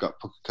 We've got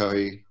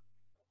Pukekohe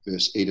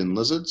versus Eden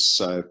Lizards.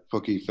 So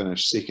Puki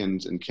finished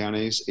second in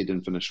Counties.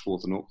 Eden finished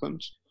fourth in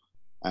Auckland.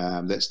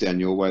 That's down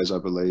your ways, I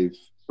believe,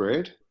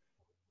 Brad.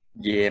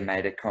 Yeah,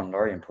 mate, at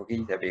Conlori and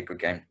Puki, that'd be a good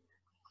game.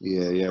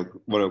 Yeah.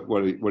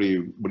 What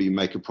do you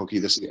make of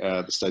Puki this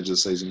the stage of the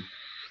season?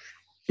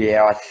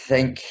 Yeah, I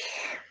think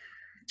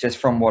just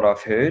from what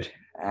I've heard,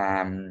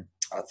 I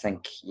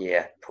think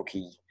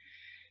Puki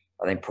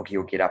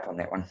will get up on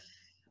that one.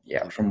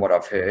 Yeah, from what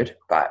I've heard,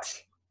 but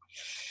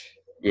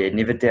yeah,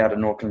 never doubt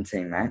an Auckland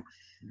team, mate.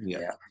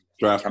 Yeah.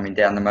 Coming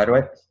down the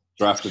motorway.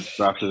 Drafted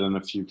in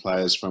a few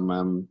players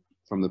from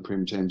the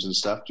Prem teams and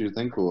stuff. Do you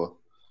think, or?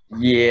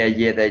 Yeah,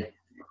 they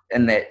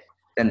in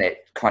that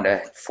kind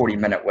of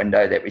 40-minute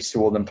window that we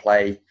saw them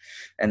play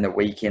in the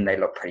weekend, they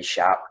look pretty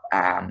sharp.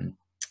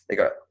 They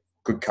got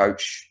good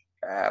coach,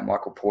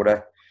 Michael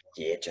Porter.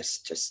 Yeah,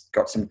 just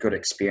got some good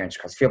experience.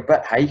 Because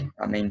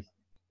I mean,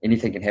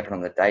 anything can happen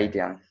on the day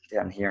down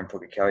here in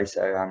Pukekohe.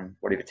 So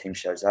whatever team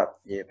shows up,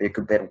 it'll be a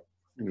good battle.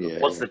 Yeah.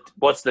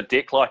 What's the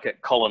deck like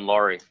at Colin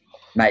Laurie?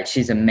 Mate,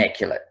 she's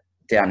immaculate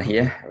down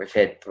here. We've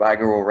had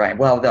bugger all rain.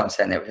 Well, I'm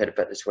saying that we've had a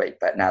bit this week,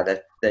 but no,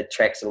 the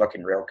tracks are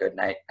looking real good,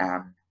 Nate.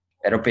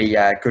 It'll be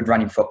good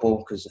running football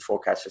because the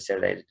forecast for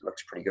Saturday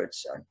looks pretty good.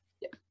 So,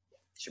 yeah,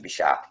 should be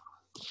sharp.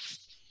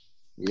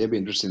 Yeah, it'd be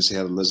interesting to see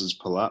how the Lizards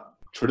pull up.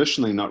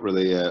 Traditionally, not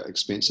really an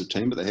expensive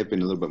team, but they have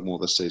been a little bit more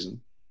this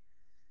season.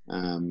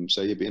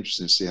 So, it'd be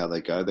interesting to see how they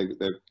go.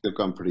 They've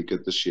gone pretty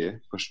good this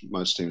year, pushed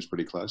most teams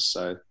pretty close.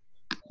 So,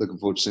 looking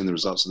forward to seeing the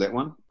results of that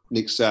one.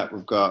 Next up,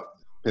 we've got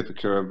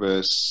Pepakura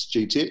versus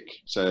G-Tech.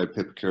 So,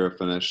 Pepakura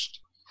finished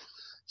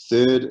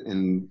third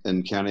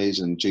in Counties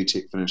and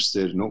G-Tech finished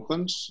third in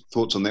Auckland.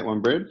 Thoughts on that one,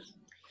 Brad?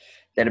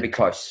 That'll be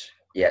close.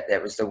 Yeah,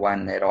 that was the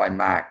one that I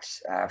marked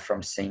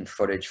from seeing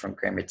footage from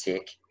Grammar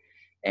Tech.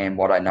 And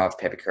what I know of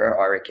Pepakura,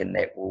 I reckon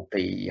that will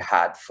be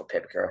hard for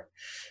Pepakura.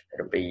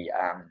 It'll be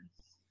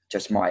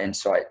just my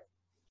inside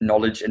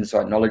knowledge.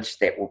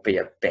 That will be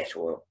a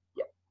battle.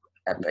 Yeah,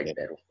 a big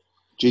battle.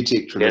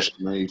 G-Tech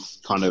traditionally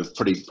kind of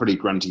pretty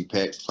grunty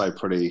pack, play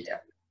pretty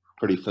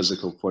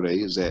physical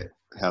footy.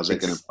 How's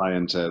that going to play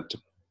into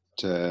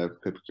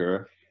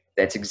Pepakura?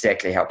 That's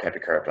exactly how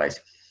Pepakura plays.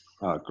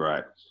 Oh,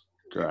 great.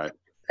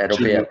 It'll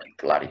be a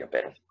bloody good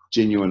battle.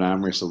 Genuine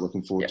arm wrestle.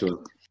 Looking forward to it.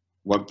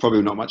 Well,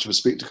 probably not much of a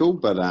spectacle,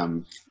 but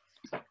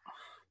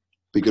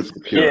be good for the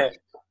pure. Yeah,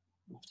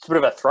 it's a bit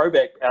of a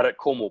throwback out at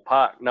Cornwall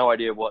Park. No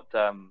idea what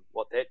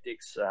that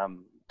deck's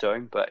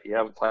doing, but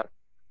yeah,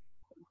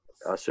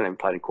 I certainly haven't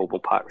played in Cornwall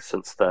Park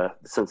since the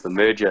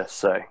merger.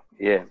 So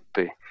yeah,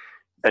 be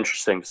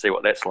interesting to see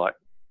what that's like.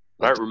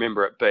 I don't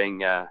remember it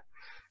being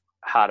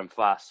hard and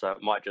fast, so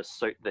it might just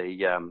suit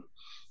the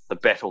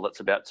battle that's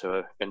about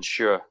to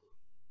ensure.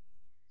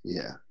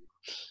 Yeah.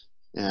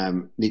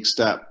 Next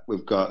up,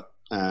 we've got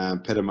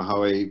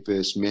Petamahoe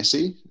versus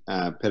Massey.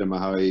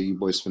 Petamahoe, you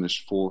boys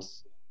finished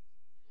fourth.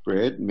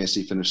 Brad,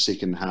 Massey finished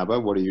second. Harbour.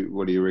 What do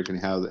you reckon?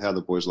 How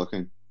the boys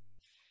looking?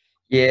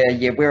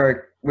 Yeah,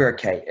 we're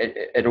okay.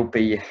 It'll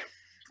be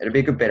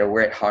a good battle.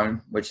 We're at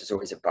home, which is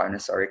always a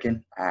bonus, I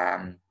reckon.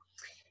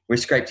 we've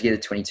scraped together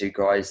 22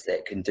 guys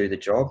that can do the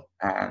job.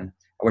 I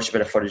watched a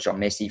bit of footage on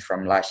Messi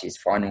from last year's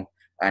final.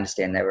 I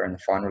understand they were in the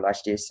final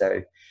last year,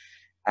 so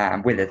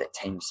whether the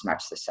team's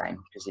much the same,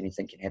 because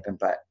anything can happen.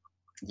 But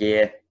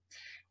yeah,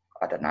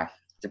 I don't know.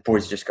 The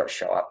boys just got to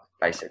show up,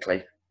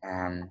 basically.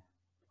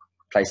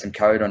 Play some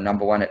code on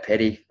number 1 at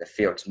Paddy. The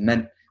field's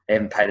mint. They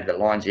haven't painted the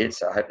lines yet,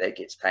 so I hope that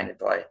gets painted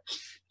by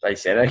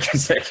Saturday,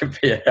 because that could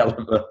be a hell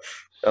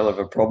of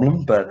a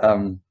problem. But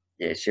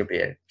yeah, she'll be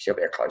a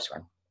close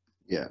one.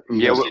 Yeah,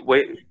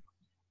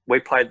 we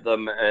played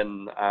them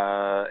in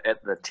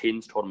at the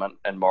tens tournament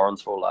in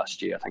Morrinsville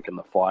last year. I think in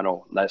the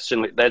final, they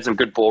had some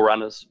good ball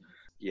runners.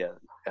 Yeah,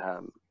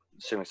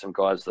 certainly some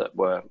guys that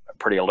were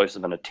pretty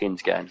elusive in a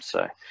tens game.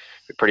 So it'll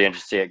be pretty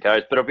interesting to see how it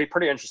goes. But it'll be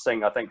pretty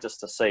interesting, I think, just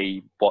to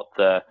see what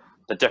the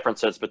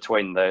difference is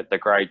between the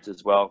grades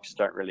as well, because you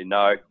don't really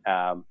know.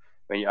 I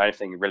mean, the only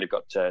thing you really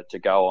got to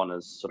go on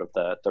is sort of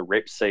the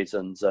rep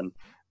seasons, and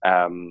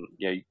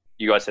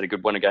you guys had a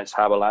good win against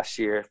Harbour last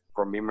year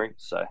from memory.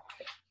 So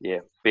yeah,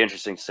 be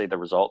interesting to see the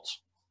results.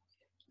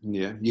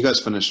 Yeah, you guys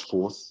finished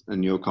 4th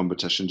in your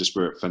competition, just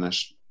where it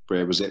finished.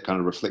 Brad, was that kind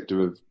of reflective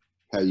of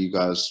how you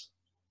guys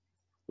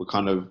were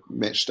kind of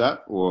matched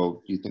up, or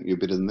do you think you're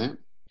better than that?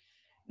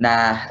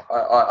 Nah,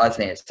 I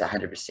think it's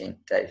 100%,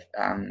 Dave.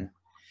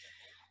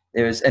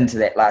 There was into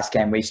that last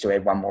game, we still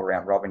had one more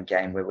round robin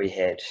game where we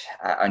had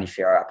only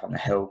Farrow up on the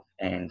hill,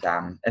 and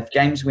if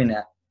games went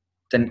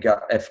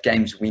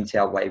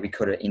our way, we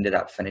could have ended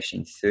up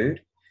finishing 3rd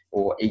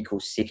or equal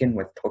 2nd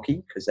with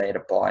Pookie, because they had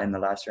a bye in the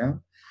last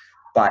round.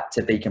 But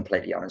to be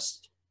completely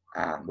honest,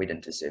 we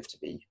didn't deserve to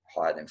be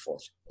higher than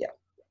 4th. Yeah.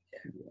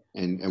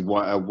 And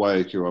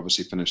Waiuku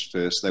obviously finished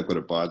 1st. They've got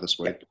a bye this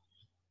week.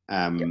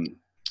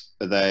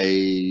 Were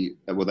they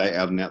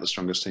out and out the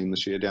strongest team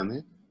this year down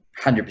there?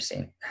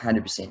 100%.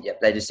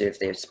 Yep, they deserve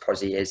their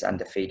posse as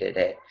undefeated.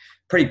 I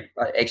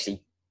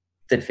actually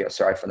did feel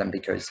sorry for them,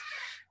 because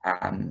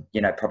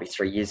probably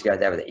 3 years ago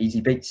they were the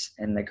easy beats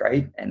in the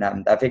grade, and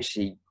they've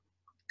actually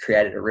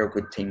created a real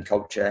good team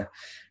culture,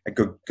 a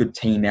good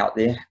team out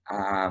there.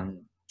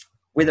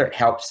 Whether it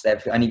helps,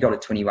 they've only got a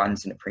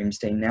 21s and a Prems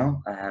team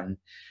now.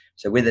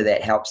 So whether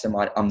that helps them,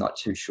 I'm not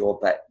too sure,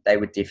 but they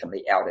were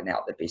definitely out and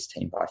out the best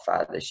team by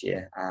far this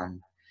year.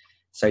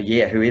 So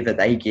yeah, whoever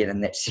they get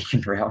in that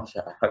second round,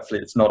 hopefully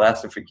it's not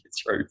us if we get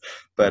through,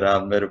 but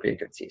it'll be a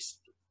good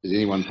test. Did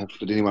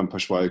anyone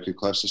push Waiuku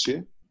close this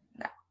year?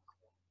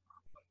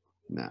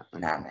 No,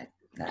 mate.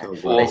 No.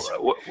 Well,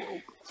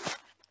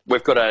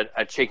 we've got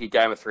a cheeky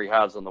game of 3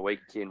 halves on the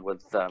weekend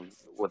with the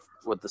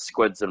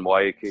Squids and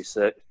Waiuku,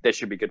 so that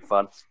should be good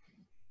fun.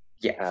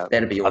 Yeah,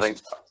 that'll be awesome.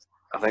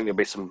 I think there'll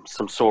be some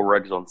sore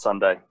rigs on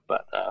Sunday,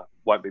 but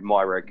won't be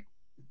my rig.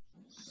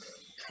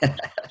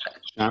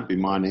 Shan't be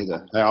mine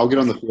either. Hey, I'll get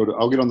on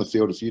the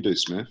field if you do,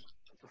 Smurf.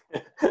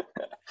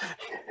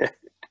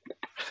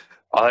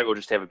 I think we'll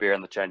just have a beer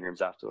in the change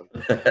rooms afterwards.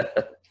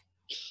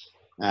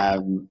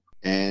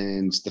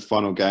 And the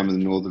final game in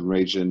the Northern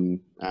region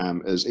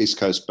is East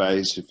Coast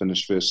Bays, who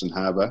finished 1st in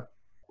Harbour,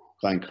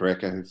 playing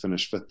Karaka, who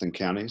finished 5th in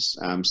Counties.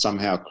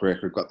 Somehow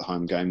Karaka got the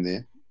home game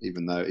there,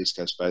 even though East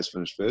Coast Bays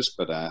finished 1st,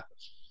 but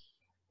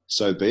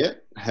so be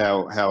it.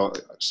 How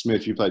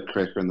Smurf, you played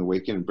Karaka in the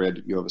weekend, and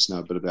Brad, you obviously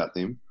know a bit about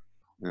them.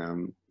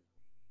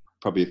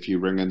 Probably a few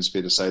ring-ins,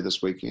 fair to say,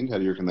 this weekend. How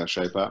do you reckon they'll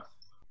shape up?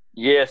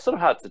 Yeah, it's sort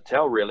of hard to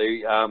tell, really,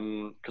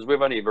 because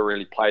we've only ever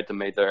really played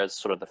them either as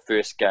sort of the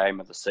first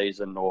game of the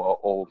season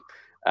or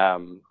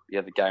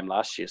the game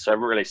last year. So I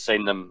haven't really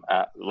seen them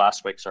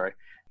last week, sorry.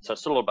 So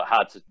it's a little bit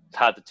hard to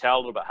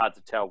tell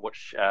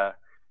which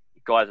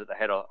guys that they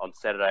had on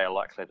Saturday are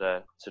likely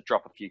to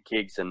drop a few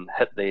kegs and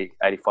hit the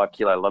 85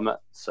 kilo limit.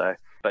 So,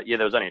 but yeah,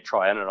 there was only a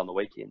try in it on the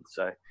weekend.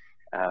 So,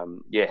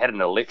 had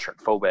an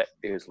electric fullback.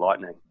 He was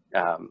lightning.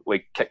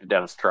 We kicked it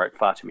down his throat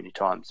far too many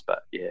times,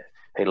 but yeah,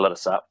 he lit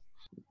us up.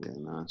 Yeah,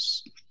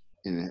 nice.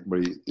 And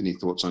any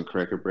thoughts on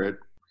Karaka, Brad?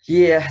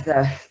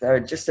 Yeah, they're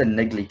just a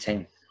niggly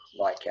team.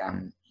 Like,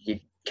 you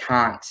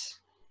can't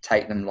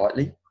take them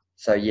lightly.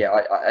 So yeah,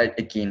 I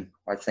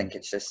think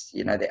it's just,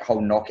 that whole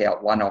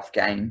knockout one-off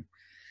game.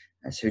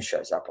 That's who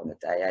shows up on the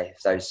day.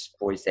 If those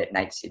boys that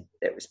Nate said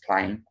that was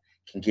playing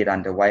can get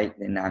underweight,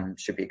 then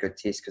should be a good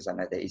test, because I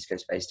know the East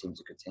Coast Base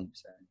team's a good team.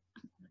 So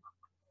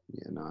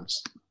yeah,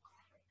 nice.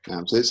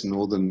 So that's the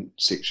northern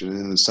section, and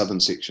then the southern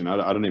section. I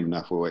don't even know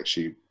if we'll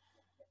actually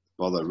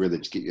bother really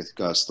to get your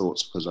guys'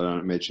 thoughts, because I don't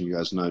imagine you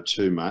guys know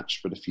too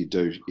much. But if you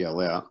do, yell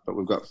out. But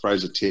we've got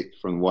Fraser Tech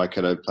from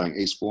Waikato playing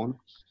Eastbourne.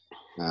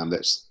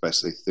 That's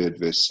basically 3rd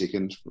versus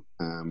 2nd.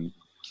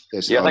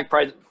 I think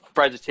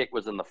Fraser Tech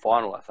was in the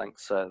final, I think.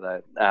 So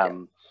they,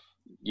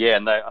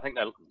 and I think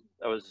it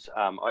was.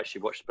 I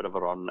actually watched a bit of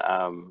it on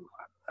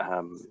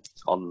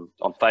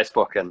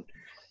Facebook, and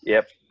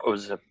it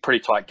was a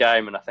pretty tight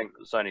game. And I think it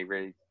was only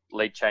really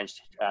lead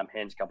changed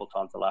hands a couple of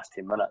times the last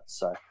 10 minutes.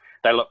 So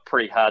they looked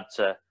pretty hard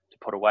to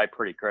put away,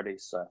 pretty gritty.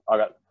 So I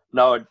got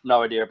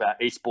no idea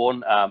about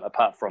Eastbourne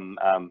apart from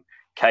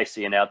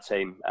Casey and our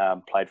team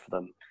played for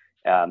them.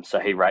 So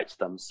he rates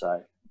them.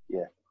 So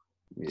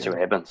see what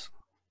happens.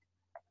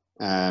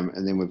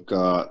 And then we've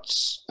got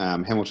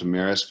Hamilton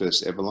Marist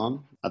versus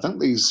Avalon. I think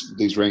these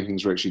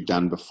rankings were actually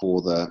done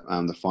before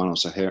the final.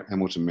 So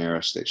Hamilton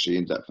Marist actually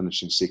ended up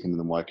finishing second in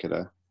the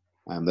Waikato.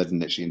 They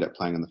didn't actually end up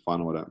playing in the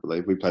final, I don't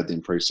believe. We played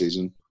them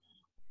pre-season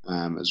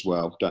as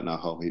well. Don't know a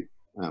whole heap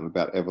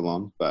about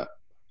Avalon, but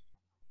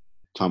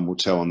time will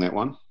tell on that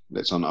one.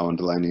 That's on Owen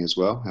Delaney as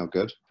well. How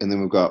good. And then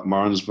we've got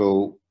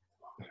Morrinsville,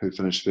 who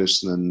finished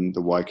first, and then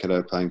the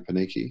Waikato playing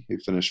Paniki, who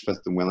finished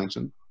fifth in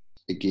Wellington.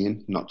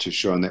 Again, not too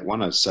sure on that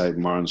one. I'd say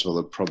Morrinsville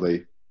you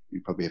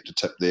probably have to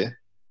tip there.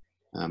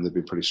 They've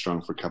been pretty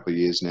strong for a couple of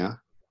years now.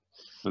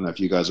 I don't know if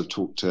you guys have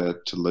talked to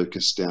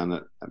Lucas down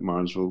at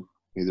Morrinsville,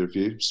 either of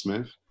you,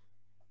 Smurf?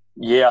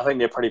 Yeah, I think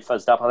they're pretty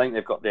fizzed up. I think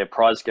they've got their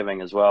prize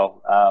giving as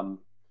well.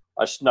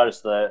 I just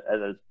noticed that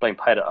it's being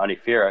paid at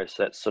Onifero,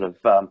 so that's sort of,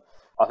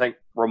 I think,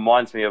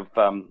 reminds me of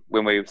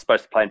when we were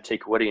supposed to play in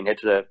Tikawiti and had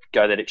to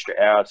go that extra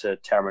hour to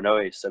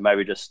Taramanui. So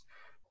maybe just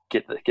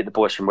get the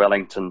boys from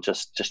Wellington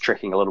just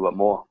trekking a little bit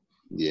more.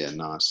 Yeah,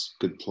 nice.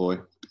 Good ploy.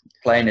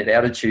 Playing at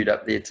altitude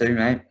up there too,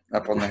 mate,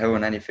 up on the hill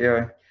in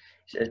Onifero.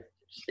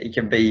 She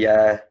can be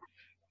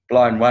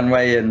blowing one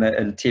way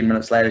and 10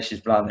 minutes later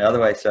she's blowing the other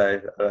way. So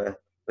I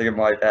think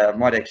it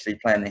might actually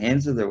play in the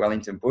hands of the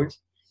Wellington boys.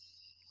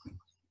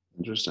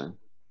 Interesting.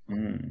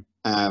 And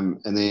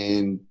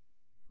then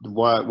the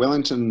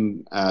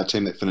Wellington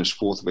team that finished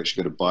fourth have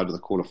actually got a bye to the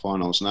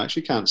quarterfinals, and I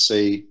actually can't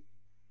see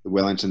the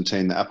Wellington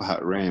team, the Upper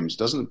Hutt Rams.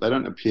 They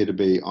don't appear to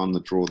be on the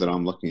draw that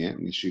I'm looking at,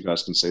 unless you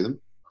guys can see them.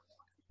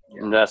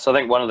 No, so I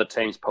think one of the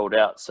teams pulled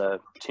out, so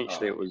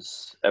potentially it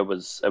was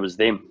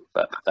them,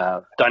 but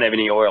don't have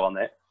any oil on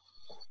that.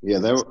 Yeah,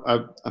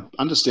 I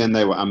understand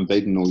they were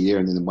unbeaten all year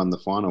and then won the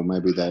final.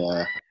 Maybe they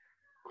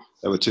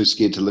were too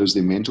scared to lose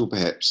their mental,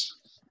 perhaps.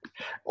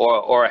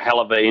 Or a hell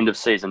of a end of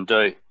season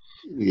do.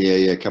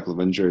 Yeah, a couple of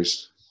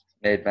injuries.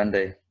 Mad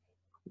Monday.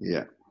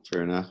 Yeah,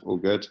 fair enough. All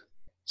good.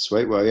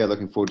 Sweet. Well, yeah,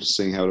 looking forward to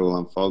seeing how it all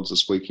unfolds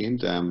this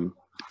weekend.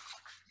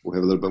 We'll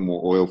have a little bit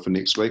more oil for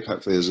next week.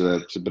 Hopefully there's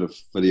a bit of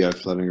video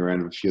floating around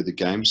of a few of the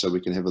games so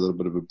we can have a little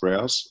bit of a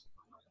browse.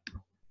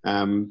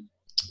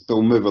 But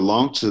we'll move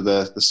along to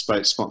the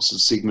Spate-sponsored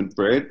segment,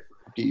 Brad.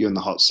 Get you in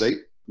the hot seat.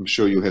 I'm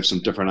sure you'll have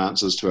some different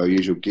answers to our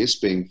usual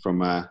guest being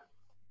from out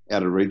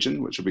of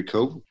region, which will be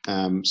cool.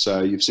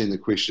 So you've seen the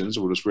questions.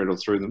 We'll just rattle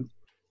through them.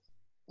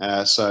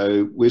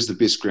 So where's the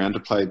best ground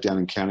to play down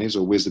in counties,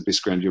 or where's the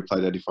best ground you've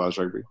played 85s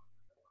rugby?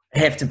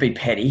 It'd have to be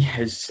Paddy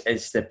is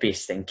the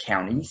best in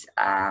counties.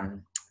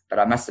 But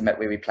I must admit,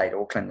 where we played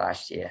Auckland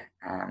last year,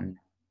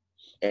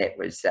 it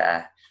was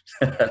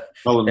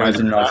Colin it was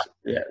a nice,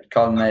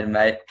 Colin made a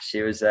mate.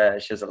 She was a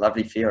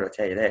lovely field, I'll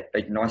tell you that.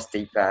 Big, nice,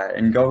 deep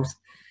in goals.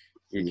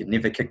 You could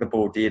never kick the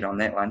ball dead on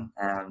that one.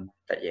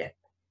 But yeah.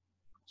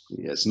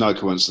 Yeah, it's no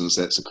coincidence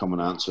that's a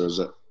common answer, is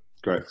it?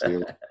 Great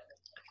field.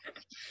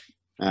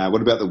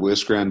 What about the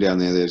worst ground down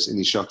there? There's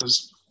any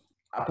shockers?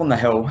 Up on the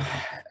hill,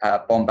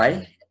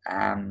 Bombay.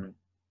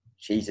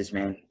 Jesus,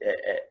 man,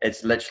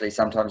 it's literally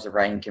sometimes the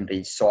rain can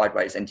be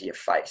sideways into your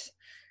face.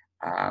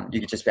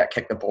 You could just about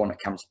kick the ball and it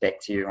comes back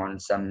to you on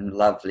some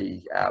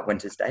lovely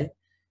winter's day.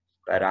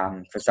 But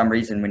for some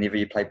reason, whenever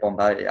you play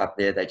Bombay up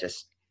there, they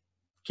just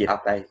get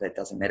up. It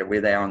doesn't matter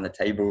where they are on the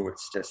table.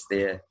 It's just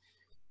their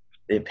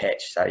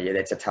patch. So, yeah,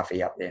 that's a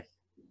toughie up there.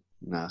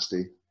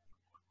 Nasty.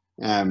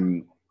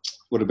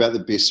 What about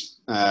the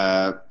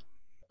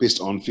best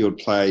on-field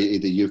play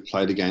either you've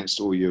played against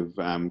or you've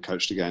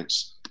coached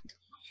against?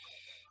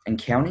 In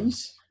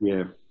counties?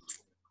 Yeah.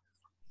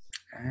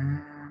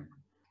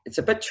 It's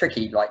a bit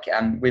tricky. Like,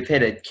 we've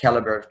had a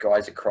calibre of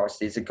guys across.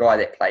 There's a guy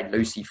that played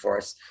Lucy for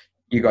us.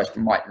 You guys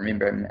might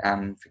remember him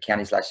for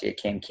counties last year,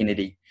 Cam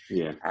Kennedy.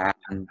 Yeah.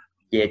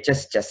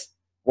 Just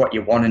what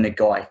you want in a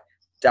guy.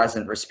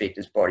 Doesn't respect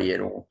his body at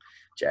all.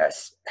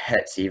 Just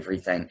hits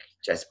everything.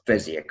 Just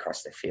busy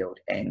across the field.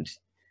 And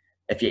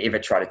if you ever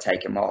try to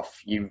take him off,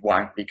 you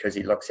won't, because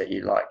he looks at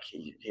you like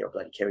he'll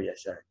bloody kill you.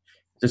 So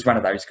just one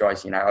of those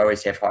guys, I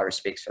always have high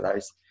respects for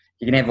those.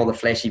 You can have all the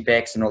flashy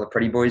backs and all the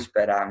pretty boys,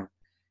 but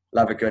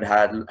love a good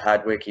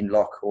hard-working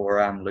lock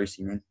or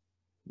Lucy, man.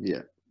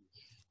 Yeah.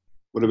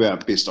 What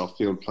about best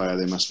off-field player?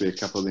 There must be a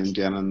couple of them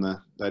down in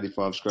the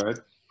 85s grade.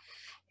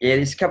 Yeah,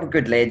 there's a couple of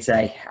good lads,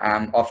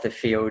 off the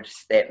field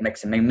that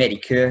mix. I mean, Matty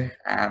Kerr,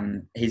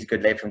 he's a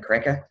good lad from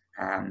Cracker.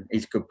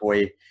 He's a good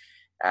boy.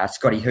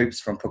 Scotty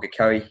Hoops from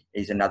Pukekohe,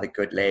 he's another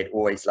good lad.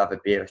 Always love a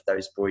beer with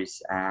those boys.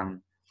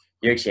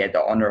 You actually had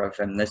the honour of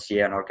him this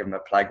year, and I'll give him a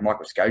plug.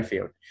 Michael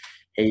Schofield,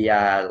 he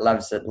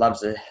loves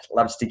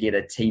to get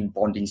a team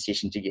bonding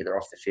session together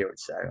off the field.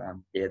 So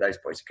those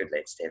boys are good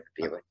lads to have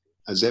a beer with.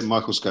 Is that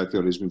Michael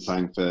Schofield who's been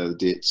playing for the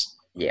Dets?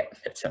 Yeah,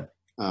 that's him.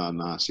 Oh,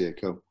 nice. Yeah,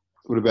 cool.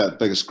 What about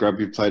biggest grub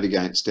you've played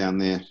against down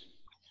there?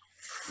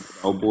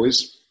 Old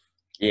boys?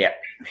 Yeah,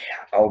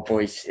 old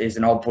boys. There's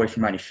an old boy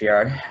from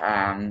Onifero.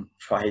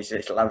 He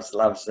just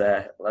loves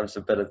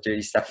a bit of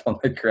dirty stuff on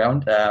the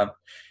ground.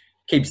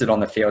 Keeps it on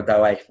the field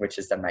though, which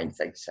is the main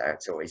thing. So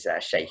it's always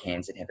shake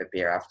hands and have a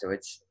beer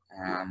afterwards.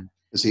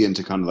 Is he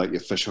into kind of like your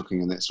fish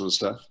hooking and that sort of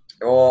stuff?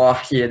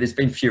 Oh, yeah, there's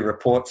been a few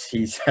reports.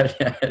 He's had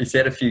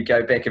a few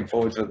go back and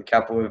forwards with a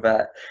couple of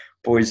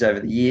boys over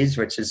the years,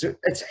 which is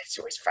it's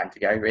always fun to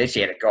go. We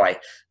actually had a guy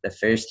the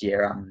first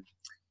year,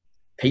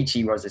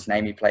 Peachy was his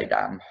name. He played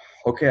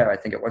hooker, I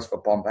think it was,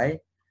 for Bombay.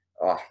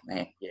 Oh,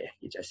 man, yeah,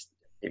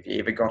 if you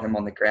ever got him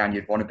on the ground,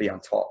 you'd want to be on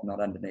top,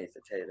 not underneath, I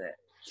tell you that.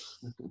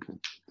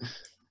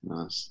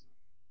 Nice.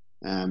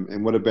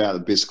 And what about the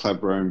best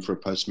club room for a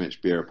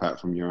post-match beer apart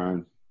from your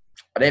own?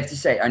 I'd have to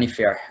say Only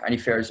Fair. Only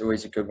Fair is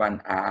always a good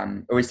one.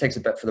 It always takes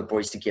a bit for the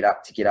boys to get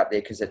up there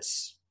because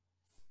it's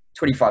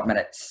 25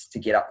 minutes to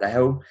get up the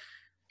hill.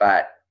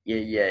 But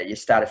you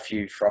start a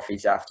few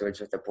frothies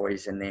afterwards with the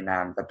boys, and then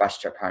the bus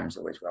trip home is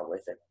always well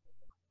worth it.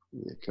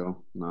 Yeah,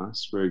 cool.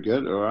 Nice. Very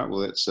good. All right. Well,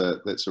 that's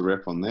a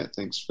wrap on that.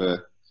 Thanks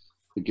for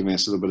giving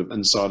us a little bit of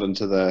insight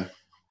into the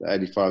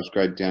 85s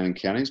grade down in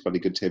counties. Buddy,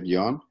 good to have you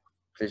on.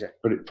 Pleasure.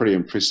 Pretty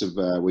impressive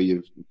where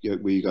you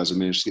guys have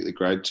managed to get the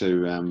grade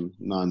to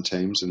 9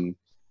 teams in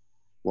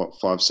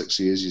 5-6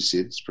 years. You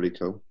said it's pretty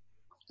cool.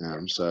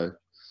 So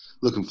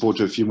looking forward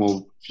to a few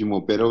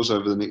more battles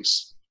over the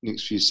next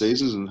few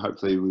seasons, and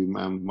hopefully we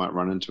might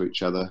run into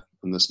each other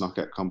in this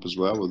knockout comp as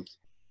well with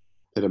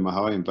Peter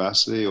Mahoi and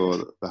Varsity or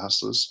the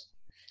Hustlers.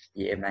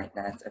 Yeah, mate.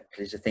 No, it's a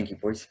pleasure. Thank you,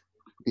 boys.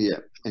 Yeah,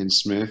 and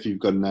Smurf, you've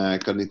got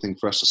anything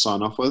for us to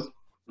sign off with?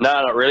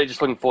 No, not really.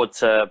 Just looking forward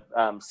to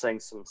seeing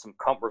some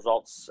comp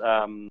results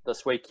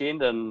this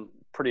weekend, and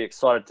pretty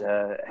excited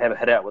to have a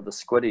hit out with the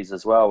Squiddies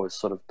as well. We've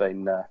sort of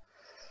been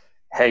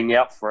hanging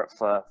out for it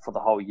for the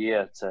whole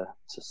year to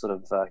sort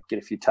of get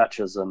a few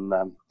touches and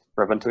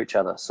rub into each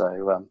other.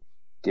 So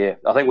yeah,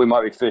 I think we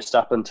might be first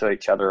up into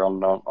each other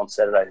on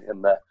Saturday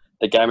in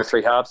the game of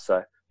 3 halves.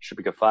 So should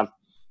be good fun.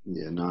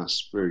 Yeah,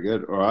 nice. Very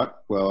good. All right.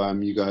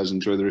 Well, you guys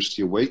enjoy the rest of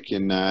your week,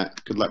 and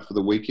good luck for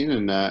the weekend,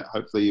 and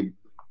hopefully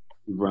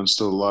everyone's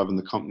still alive in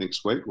the comp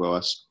next week. Well,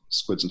 us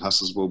Squids and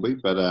Hustlers will be,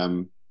 but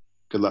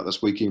good luck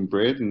this weekend,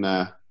 Brad, and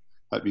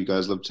hope you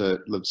guys live to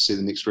see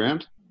the next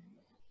round.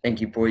 Thank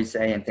you, boys,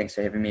 and thanks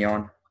for having me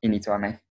on anytime, mate.